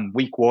embark on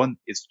week 1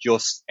 is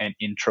just an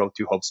intro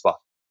to HubSpot.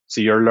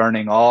 So you're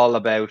learning all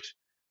about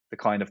the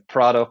kind of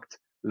product,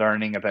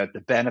 learning about the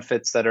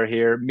benefits that are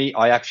here.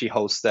 I actually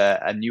host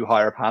a new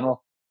hire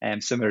panel,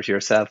 similar to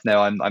yourself.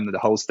 Now I'm the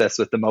hostess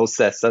with the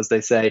mostess, as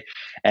they say.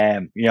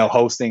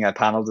 Hosting a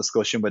panel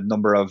discussion with a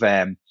number of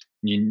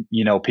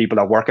people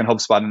that work in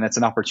HubSpot, and it's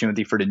an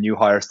opportunity for the new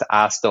hires to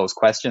ask those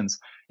questions.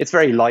 It's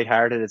very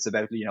lighthearted. It's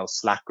about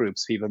Slack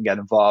groups people can get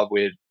involved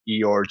with,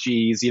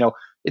 ERGs.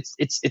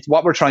 It's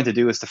what we're trying to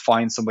do is to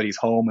find somebody's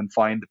home and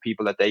find the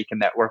people that they can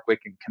network with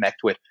and connect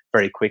with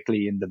very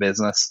quickly in the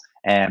business,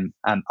 and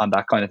on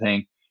that kind of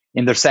thing.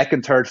 In their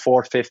 2nd, 3rd,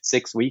 4th, 5th,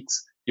 6th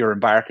weeks, you're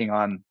embarking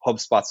on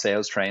HubSpot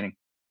sales training.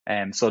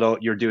 So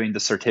you're doing the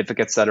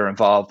certificates that are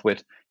involved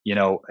with,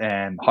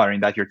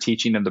 hiring that. You're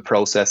teaching them the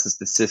processes,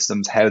 the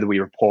systems, how do we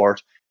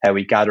report, how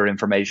we gather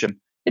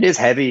information. It is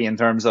heavy in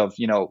terms of,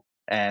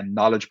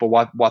 knowledge,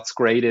 but what's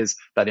great is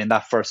that in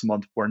that first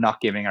month, we're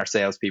not giving our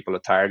salespeople a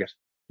target.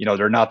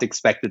 They're not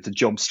expected to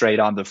jump straight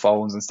on the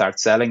phones and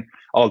start selling.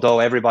 Although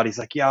everybody's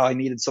like, yeah, I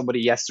needed somebody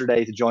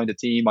yesterday to join the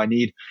team. I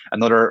need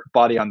another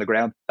body on the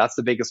ground. That's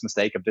the biggest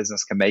mistake a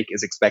business can make,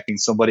 is expecting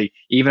somebody,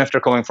 even if they're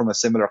coming from a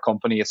similar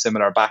company, a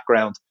similar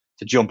background,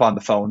 to jump on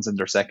the phones in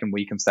their 2nd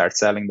week and start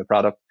selling the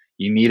product.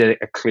 You need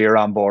a clear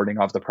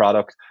onboarding of the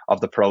product, of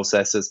the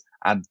processes,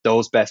 and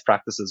those best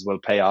practices will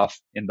pay off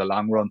in the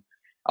long run.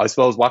 I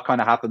suppose what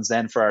kind of happens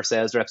then for our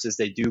sales reps is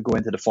they do go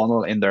into the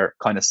funnel in their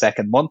kind of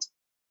 2nd month.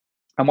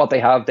 And what they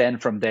have then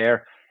from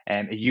there,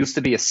 it used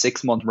to be a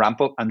 6-month ramp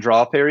up and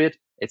draw period.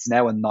 It's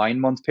now a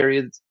 9-month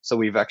period. So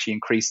we've actually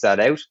increased that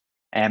out.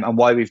 And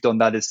why we've done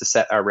that is to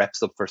set our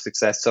reps up for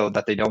success, so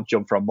that they don't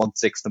jump from month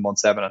 6 to month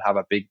 7 and have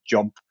a big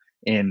jump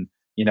in,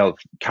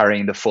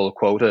 carrying the full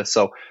quota.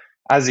 So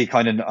as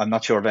I'm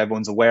not sure if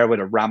everyone's aware, with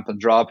a ramp and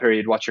draw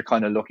period, what you're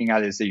kind of looking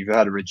at is that you've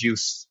had a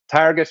reduced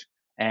target,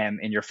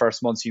 In your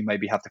first months, you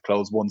maybe have to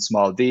close one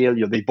small deal.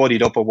 You'll be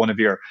buddied up with one of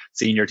your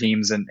senior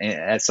teams and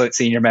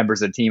senior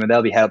members of the team, and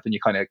they'll be helping you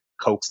kind of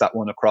coax that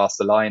one across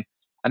the line.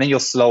 And then you'll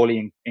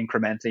slowly,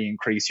 incrementally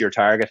increase your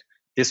target.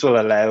 This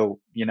will allow,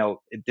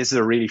 this is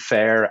a really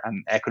fair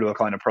and equitable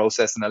kind of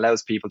process, and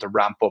allows people to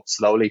ramp up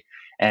slowly.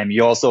 And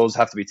you also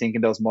have to be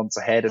thinking those months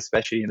ahead,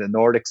 especially in the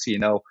Nordics.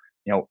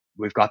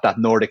 We've got that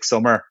Nordic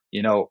summer.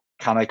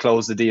 Can I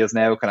close the deals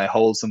now? Can I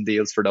hold some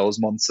deals for those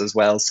months as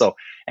well? So,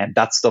 and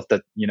that's stuff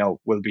that you'll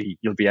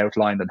be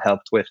outlined and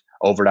helped with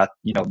over that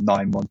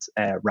 9-month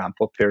ramp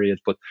up period.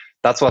 But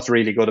that's what's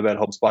really good about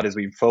HubSpot is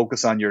we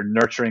focus on your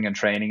nurturing and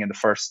training in the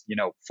first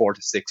 4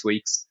 to 6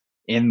 weeks.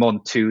 In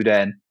month 2,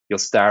 then you'll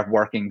start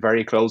working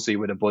very closely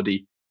with a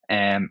buddy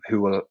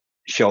who will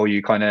show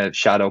you kind of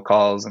shadow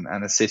calls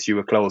and assist you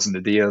with closing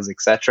the deals,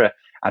 etc.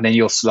 And then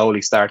you'll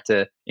slowly start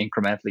to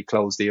incrementally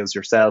close deals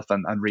yourself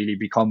and really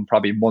become,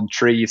 probably month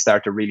 3, you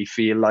start to really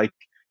feel like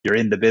you're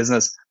in the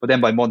business. But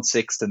then by month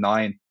 6 to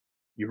 9,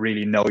 you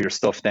really know your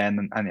stuff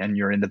then and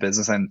you're in the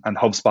business, and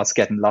HubSpot's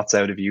getting lots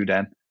out of you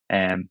then,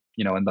 in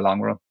the long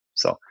run.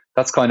 So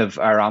that's kind of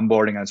our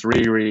onboarding, and it's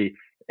really, really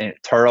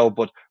thorough.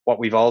 But what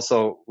we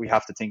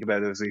have to think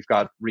about is we've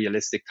got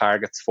realistic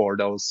targets for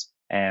those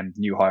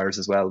new hires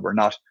as well. We're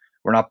not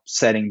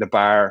setting the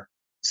bar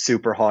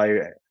super high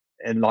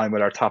in line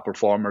with our top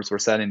performers. We're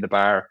setting the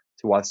bar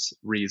to what's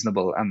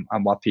reasonable and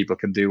what people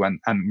can do, and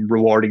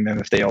rewarding them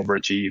if they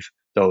overachieve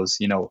those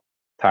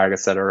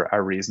targets that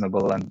are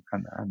reasonable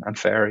and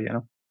fair.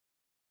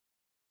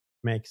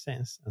 Makes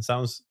sense and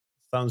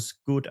sounds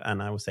good,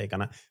 and I would say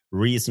kind of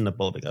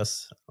reasonable,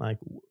 because like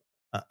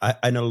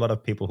I know a lot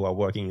of people who are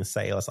working in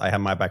sales. I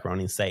have my background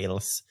in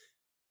sales.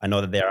 I know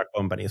that there are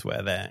companies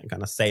where the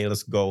kind of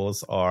sales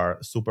goals are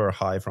super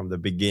high from the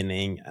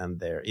beginning,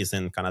 and there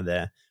isn't kind of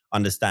the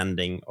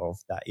understanding of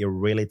that. It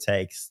really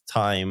takes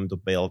time to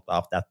build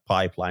up that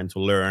pipeline to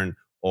learn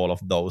all of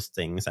those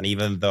things. And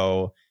even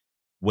though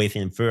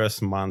within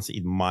first months,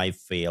 it might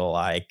feel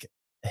like,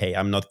 hey,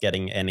 I'm not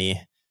getting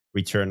any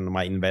return on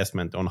my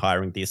investment on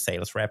hiring this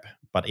sales rep,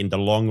 but in the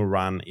long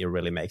run, it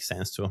really makes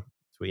sense to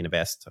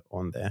invest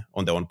on the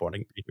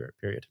onboarding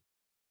period.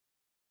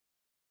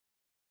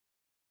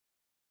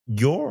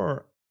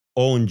 Your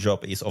own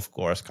job is, of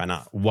course, kind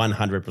of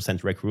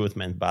 100%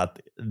 recruitment,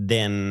 but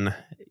then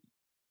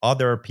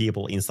other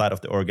people inside of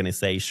the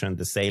organization,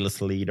 the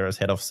sales leaders,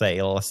 head of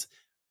sales,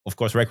 of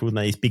course,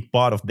 recruitment is a big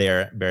part of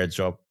their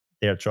job,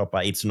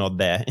 but it's not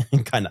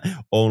the kind of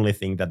only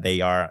thing that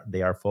they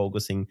are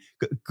focusing.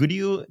 Could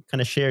you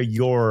kind of share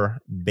your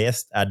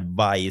best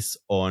advice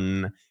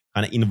on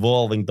kind of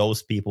involving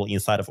those people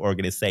inside of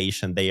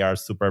organization? They are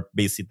super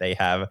busy. They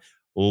have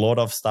a lot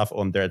of stuff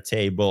on their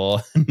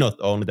table, not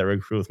only the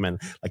recruitment.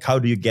 Like, how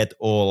do you get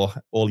all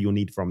you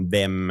need from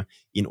them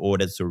in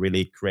order to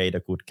really create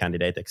a good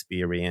candidate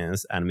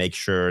experience and make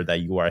sure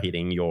that you are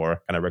hitting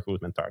your kind of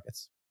recruitment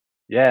targets?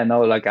 Yeah,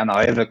 no, and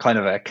I have a kind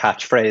of a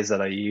catchphrase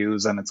that I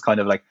use, and it's kind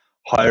of like,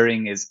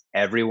 hiring is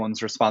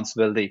everyone's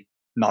responsibility,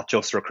 not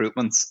just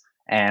recruitment's.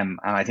 And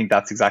I think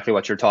that's exactly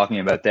what you're talking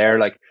about there.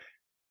 Like,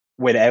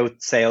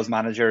 without sales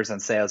managers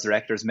and sales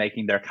directors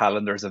making their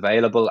calendars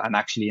available and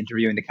actually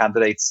interviewing the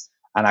candidates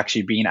and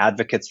actually being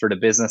advocates for the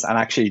business and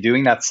actually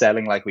doing that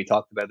selling, like we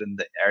talked about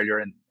earlier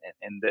in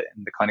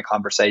the kind of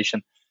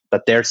conversation,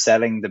 that they're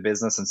selling the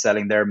business and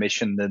selling their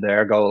mission,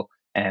 their goal.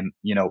 And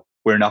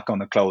we're not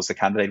going to close the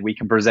candidate. We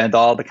can present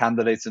all the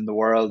candidates in the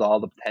world, all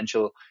the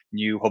potential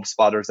new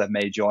HubSpotters that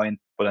may join,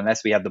 but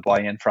unless we have the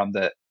buy-in from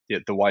the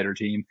wider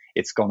team,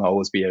 it's going to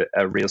always be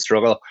a real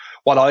struggle.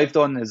 What I've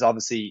done is,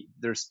 obviously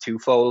there's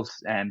twofold,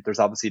 and there's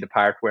obviously the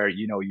part where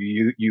you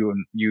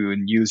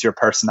use your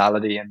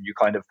personality and you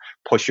kind of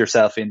push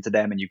yourself into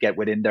them and you get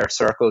within their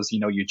circles.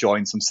 You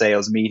join some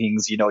sales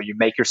meetings. You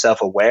make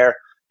yourself aware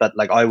that,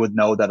 like, I would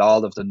know that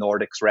all of the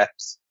Nordics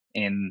reps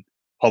in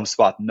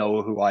HubSpot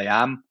know who I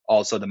am.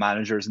 Also, the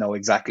managers know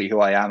exactly who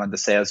I am, and the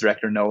sales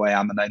director know who I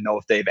am. And I know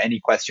if they have any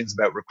questions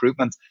about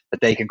recruitment, that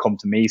they can come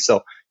to me.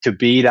 So to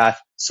be that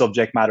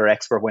subject matter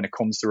expert when it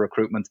comes to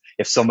recruitment,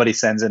 if somebody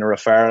sends in a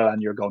referral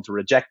and you're going to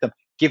reject them,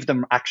 give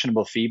them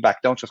actionable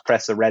feedback. Don't just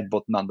press a red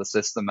button on the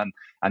system and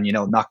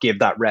not give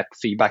that rep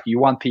feedback. You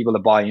want people to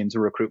buy into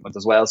recruitment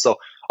as well. So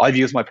I've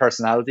used my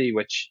personality,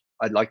 which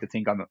I'd like to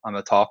think I'm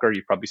a talker.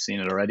 You've probably seen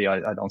it already.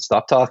 I don't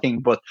stop talking,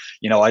 but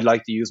I'd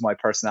like to use my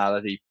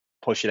personality,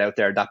 push it out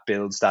there. That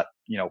builds that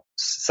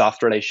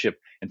soft relationship.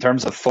 In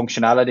terms of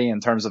functionality, in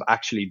terms of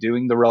actually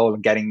doing the role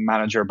and getting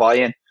manager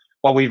buy-in,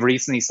 what we've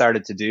recently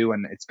started to do,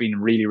 and it's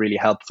been really, really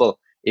helpful,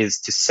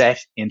 is to set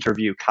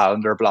interview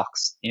calendar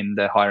blocks in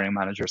the hiring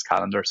manager's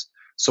calendars.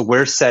 So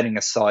we're setting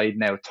aside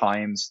now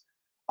times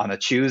on a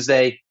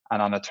Tuesday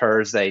and on a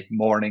Thursday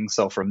morning.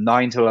 So from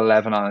 9 to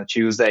 11 on a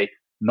Tuesday,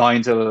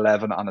 9 to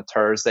 11 on a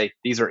Thursday.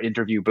 These are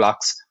interview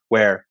blocks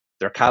where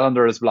their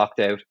calendar is blocked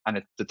out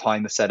and the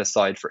time is set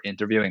aside for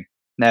interviewing.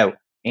 Now,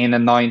 in a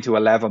 9 to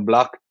 11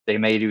 block, they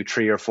may do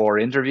 3 or 4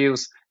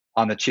 interviews.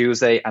 on a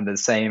Tuesday and the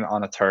same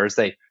on a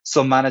Thursday.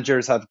 Some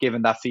managers have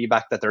given that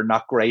feedback that they're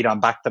not great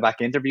on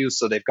back-to-back interviews,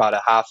 so they've got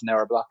a half an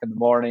hour block in the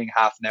morning,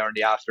 half an hour in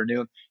the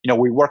afternoon.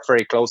 We work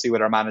very closely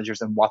with our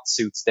managers and what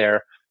suits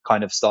their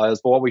kind of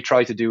styles. But what we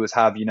try to do is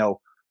have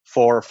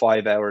 4 or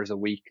 5 hours a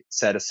week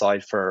set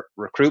aside for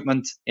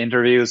recruitment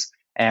interviews.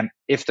 And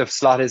if the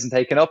slot isn't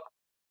taken up,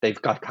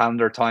 they've got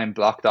calendar time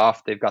blocked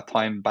off. They've got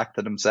time back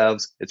to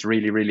themselves. It's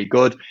really, really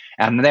good.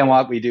 And then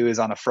what we do is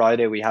on a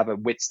Friday, we have a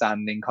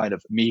withstanding kind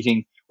of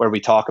meeting where we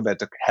talk about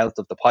the health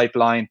of the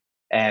pipeline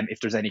and if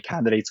there's any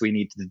candidates we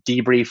need to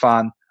debrief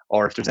on,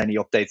 or if there's any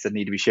updates that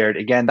need to be shared.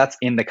 Again, that's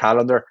in the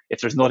calendar.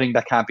 If there's nothing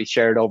that can't be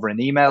shared over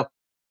an email,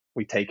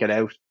 we take it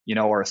out,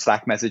 or a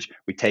Slack message,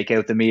 we take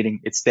out the meeting.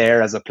 It's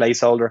there as a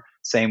placeholder.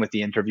 Same with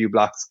the interview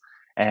blocks.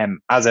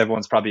 As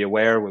everyone's probably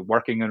aware, with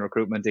working in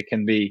recruitment, it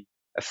can be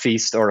a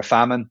feast or a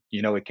famine.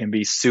 It can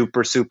be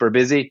super, super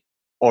busy,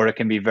 or it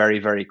can be very,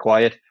 very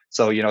quiet.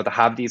 So, to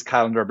have these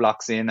calendar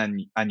blocks in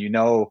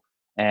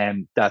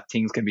and that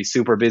things can be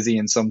super busy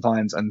and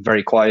sometimes and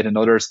very quiet in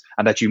others,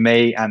 and that you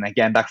may, and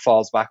again, that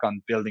falls back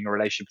on building a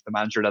relationship with the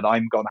manager, that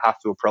I'm going to have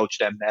to approach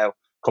them now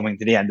coming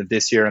to the end of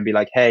this year and be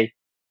like, hey,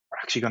 we're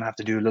actually going to have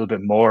to do a little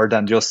bit more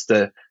than just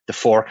the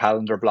 4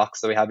 calendar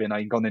blocks that we have in.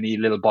 I'm going to need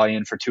a little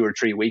buy-in for 2 or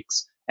 3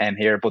 weeks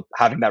here, but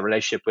having that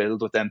relationship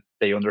build with them,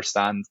 they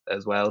understand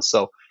as well.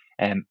 So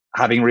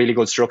having really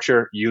good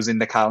structure, using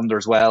the calendar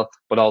as well,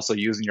 but also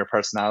using your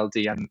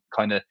personality and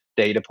kind of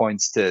data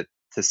points to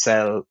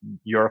sell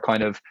your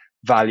kind of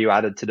value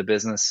added to the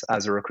business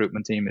as a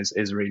recruitment team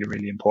is really,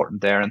 really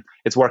important there. And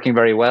it's working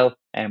very well.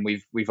 And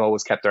we've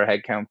always kept our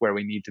headcount where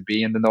we need to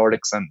be in the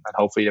Nordics, and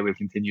hopefully that we'll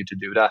continue to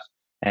do that.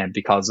 And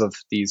because of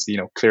these,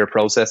 clear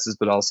processes,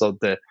 but also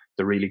the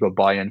really good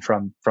buy-in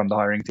from the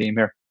hiring team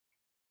here.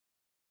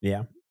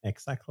 Yeah,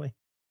 exactly.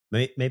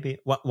 Maybe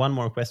one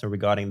more question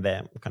regarding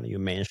the kind of, you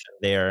mentioned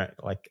there,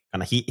 like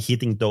kind of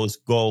hitting those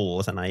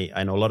goals. And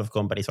I know a lot of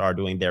companies are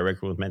doing their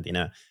recruitment in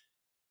a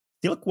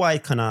still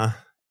quite kind of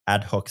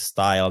ad hoc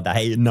style that,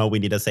 hey, no, we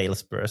need a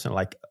salesperson.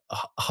 Like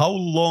how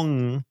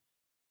long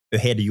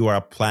ahead you are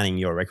planning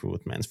your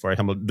recruitments? For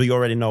example, do you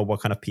already know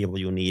what kind of people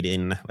you need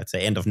in, let's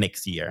say, end of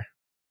next year?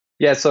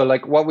 Yeah, so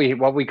like what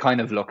we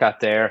kind of look at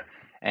there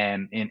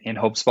in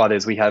HubSpot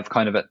is we have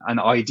kind of an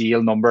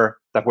ideal number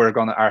that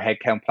our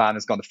headcount plan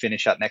is going to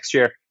finish at next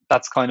year.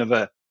 That's kind of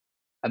a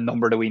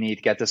number that we need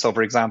to get to. So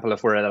for example,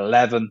 if we're at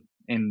 11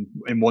 in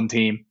one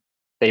team,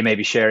 they may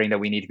be sharing that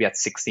we need to be at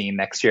 16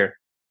 next year.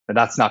 And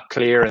that's not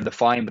clear and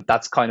defined, but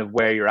that's kind of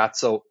where you're at.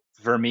 So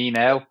for me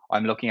now,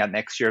 I'm looking at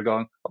next year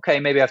going, okay,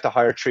 maybe I have to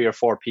hire 3 or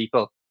 4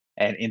 people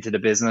into the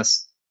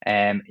business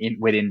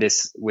within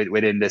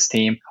this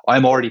team.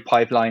 I'm already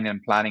pipelining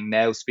and planning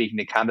now, speaking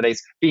to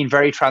candidates, being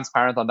very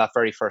transparent on that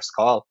very first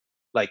call.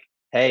 Like,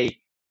 hey,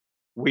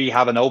 we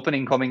have an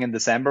opening coming in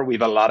December. We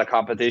have a lot of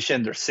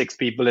competition. There's 6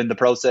 people in the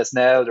process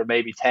now. There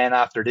may be 10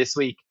 after this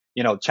week.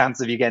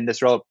 Chance of you getting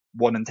this role,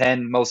 1 in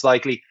 10, most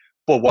likely.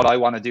 But what I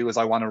want to do is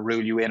I want to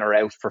rule you in or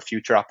out for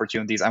future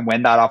opportunities. And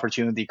when that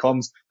opportunity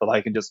comes, that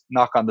I can just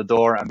knock on the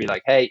door and be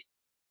like, hey,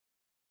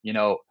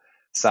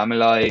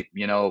 Samuel,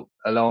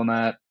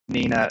 Alona,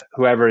 Nina,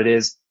 whoever it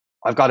is,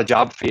 I've got a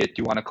job for you. Do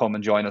you want to come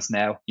and join us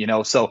now?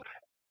 So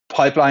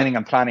pipelining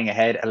and planning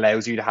ahead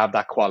allows you to have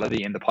that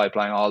quality in the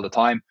pipeline all the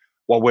time.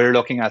 What we're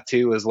looking at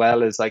too as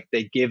well is like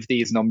they give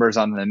these numbers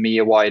on an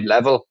EMEA wide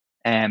level,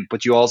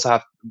 but you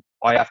also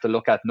I have to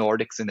look at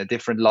Nordics in a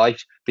different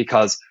light,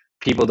 because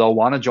people don't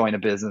want to join a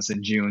business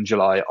in June,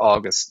 July,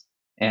 August,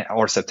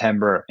 or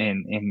September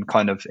in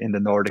kind of in the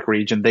Nordic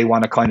region. They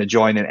want to kind of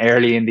join in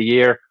early in the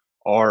year,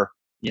 or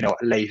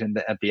late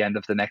at the end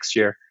of the next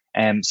year.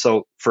 And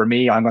so for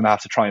me, I'm going to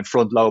have to try and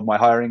front load my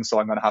hiring. So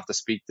I'm going to have to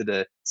speak to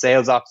the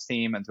sales ops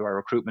team and to our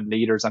recruitment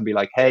leaders and be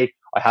like, hey,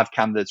 I have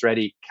candidates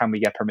ready. Can we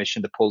get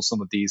permission to pull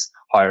some of these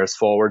hires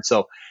forward?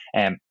 So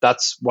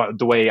that's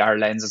the way our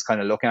lens is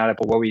kind of looking at it.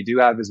 But what we do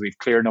have is we've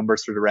clear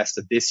numbers for the rest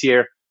of this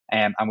year.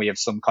 And we have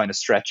some kind of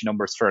stretch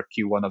numbers for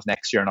Q1 of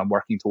next year, and I'm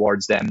working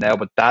towards them now.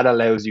 But that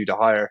allows you to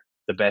hire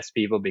the best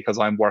people, because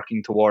I'm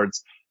working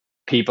towards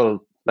people.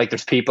 Like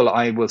there's people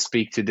I will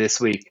speak to this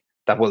week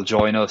that will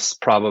join us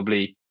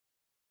probably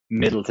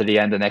middle to the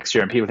end of next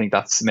year, and people think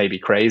that's maybe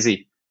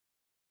crazy,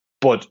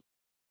 but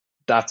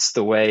that's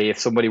the way. If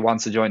somebody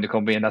wants to join the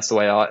company and that's the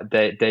way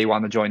they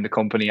want to join the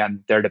company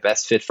and they're the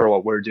best fit for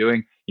what we're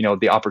doing,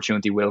 the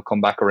opportunity will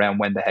come back around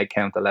when the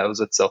headcount allows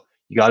it. So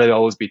you got to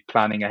always be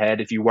planning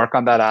ahead. If you work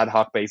on that ad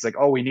hoc base, like,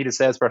 oh, we need a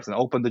salesperson,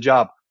 open the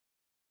job.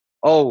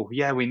 Oh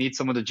yeah, we need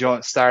someone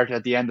to start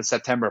at the end of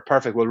September.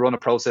 Perfect. We'll run a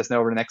process now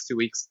over the next 2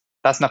 weeks.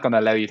 That's not going to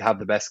allow you to have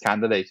the best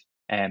candidate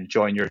and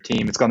join your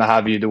team. It's going to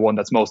have you the one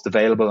that's most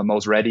available and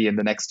most ready in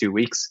the next 2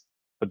 weeks.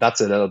 But that's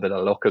a little bit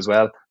of luck as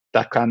well.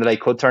 That candidate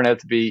could turn out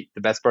to be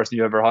the best person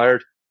you ever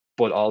hired,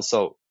 but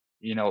also,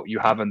 you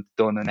haven't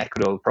done an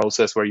equitable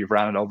process where you've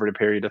ran it over a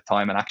period of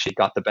time and actually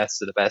got the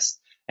best of the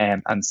best,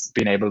 and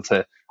been able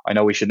to. I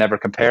know we should never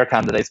compare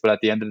candidates, but at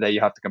the end of the day,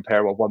 you have to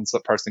compare what one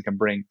person can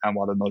bring and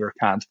what another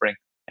can't bring,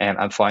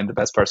 and find the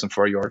best person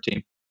for your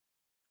team.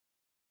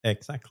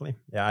 Exactly.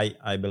 Yeah,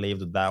 I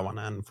believe that one.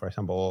 And for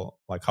example,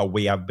 like how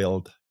we have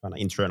built kind of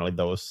internally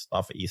those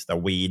stuff is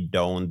that we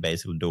don't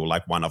basically do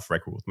like one-off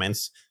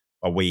recruitments,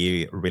 but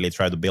we really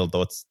try to build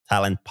those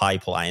talent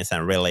pipelines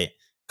and really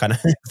kind of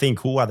think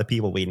who are the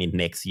people we need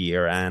next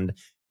year and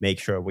make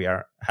sure we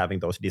are having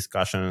those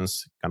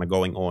discussions kind of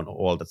going on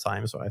all the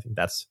time. So I think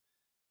that's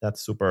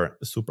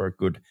super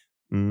good.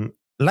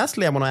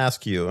 Lastly, I want to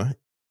ask you,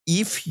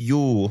 if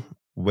you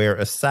were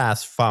a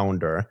SaaS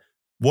founder,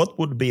 what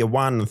would be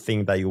one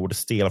thing that you would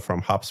steal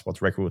from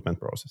HubSpot recruitment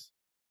process?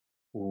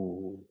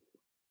 Ooh,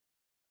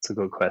 that's a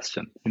good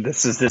question.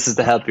 This is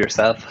to help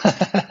yourself.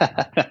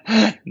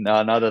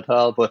 No, not at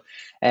all. But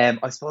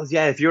I suppose,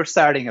 yeah, if you're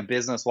starting a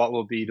business, what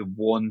will be the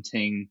one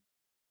thing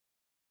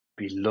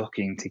be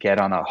looking to get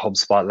on a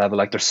HubSpot level?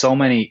 Like there's so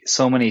many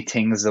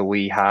things that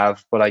we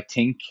have, but I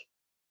think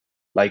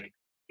like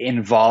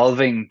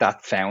involving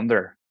that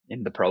founder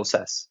in the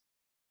process.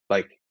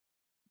 Like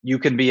you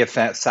can be a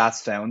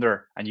SaaS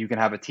founder and you can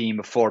have a team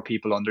of 4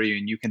 people under you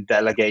and you can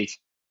delegate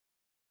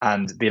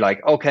and be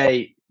like,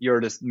 okay,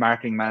 you're the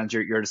marketing manager,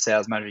 you're the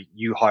sales manager,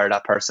 you hire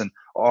that person.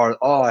 Or,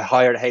 oh, I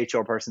hired a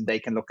HR person, they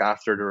can look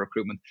after the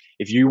recruitment.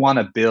 If you want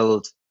to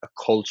build a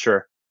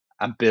culture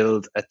and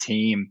build a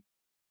team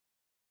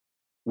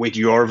with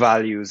your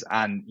values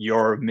and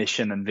your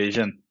mission and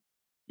vision,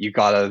 you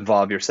got to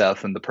involve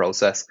yourself in the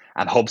process.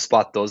 And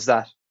HubSpot does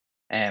that.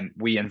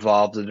 We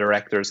involve the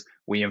directors,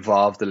 we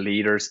involve the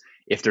leaders.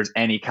 If there's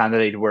any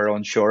candidate we're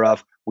unsure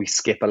of, we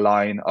skip a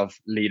line of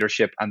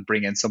leadership and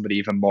bring in somebody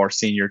even more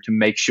senior to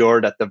make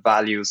sure that the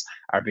values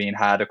are being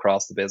had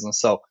across the business.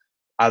 So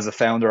as a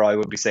founder, I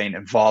would be saying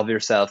involve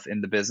yourself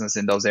in the business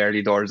in those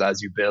early doors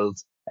as you build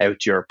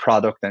out your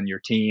product and your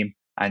team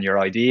and your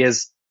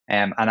ideas.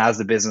 And as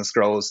the business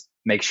grows,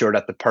 make sure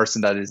that the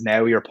person that is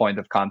now your point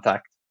of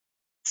contact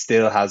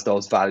still has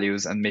those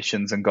values and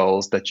missions and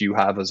goals that you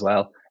have as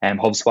well. And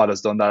HubSpot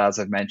has done that, as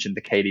I've mentioned,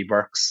 the Katie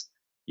Burks,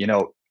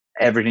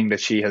 everything that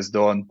she has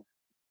done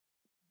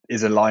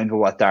is aligned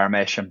with what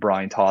Dharmesh and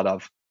Brian thought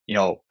of,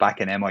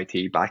 back in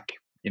MIT, back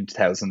in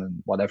 2000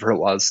 and whatever it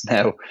was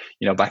now,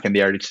 back in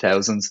the early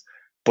 2000s.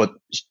 But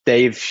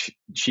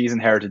she's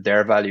inherited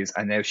their values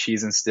and now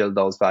she's instilled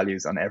those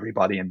values on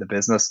everybody in the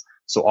business.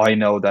 So I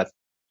know that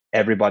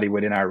everybody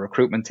within our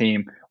recruitment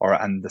team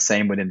and the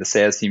same within the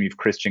sales team, you've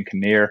Christian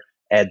Kinnear,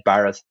 Ed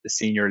Barrett, the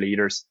senior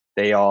leaders,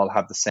 they all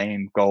have the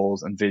same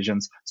goals and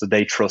visions. So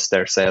they trust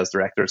their sales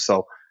directors.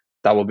 So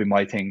that will be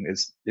my thing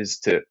is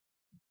to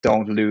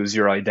don't lose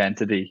your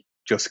identity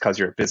just because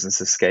your business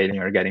is scaling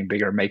or getting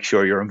bigger. Make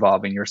sure you're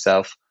involving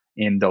yourself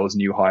in those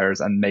new hires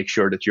and make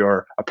sure that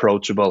you're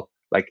approachable.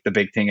 Like the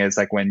big thing is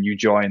like when you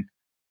join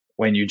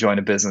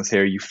a business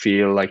here, you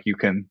feel like you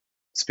can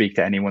speak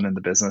to anyone in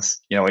the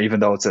business. Even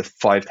though it's a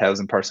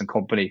 5,000 person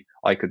company,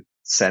 I could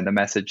send a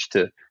message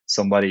to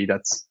somebody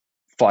that's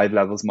 5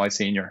 levels my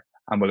senior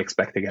and will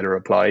expect to get a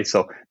reply.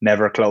 So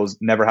never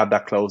have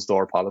that closed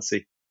door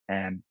policy.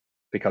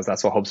 Because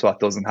that's what HubSpot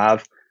doesn't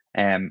have.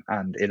 And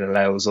it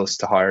allows us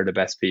to hire the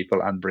best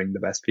people and bring the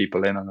best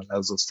people in and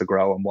allows us to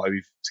grow. And why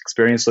we've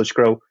experienced such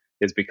growth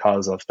is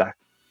because of that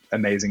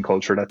amazing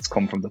culture that's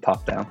come from the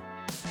top down.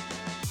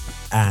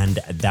 And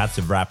that's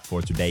a wrap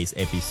for today's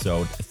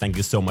episode. Thank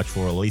you so much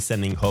for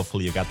listening.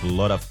 Hopefully you got a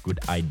lot of good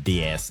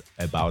ideas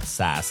about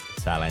SaaS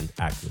talent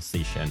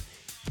acquisition.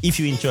 If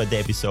you enjoyed the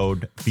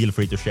episode, feel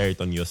free to share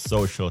it on your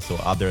social so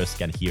others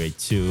can hear it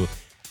too.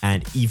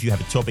 And if you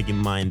have a topic in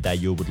mind that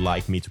you would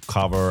like me to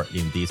cover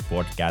in this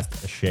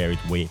podcast, share it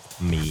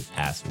with me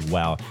as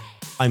well.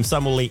 I'm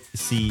Samuli,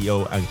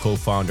 CEO and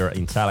co-founder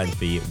in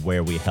TalentBee,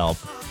 where we help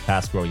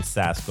fast-growing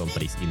SaaS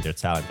companies in their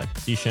talent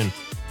acquisition.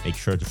 Make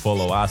sure to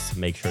follow us,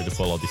 make sure to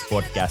follow this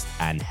podcast,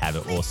 and have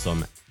an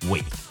awesome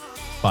week.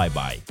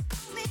 Bye-bye.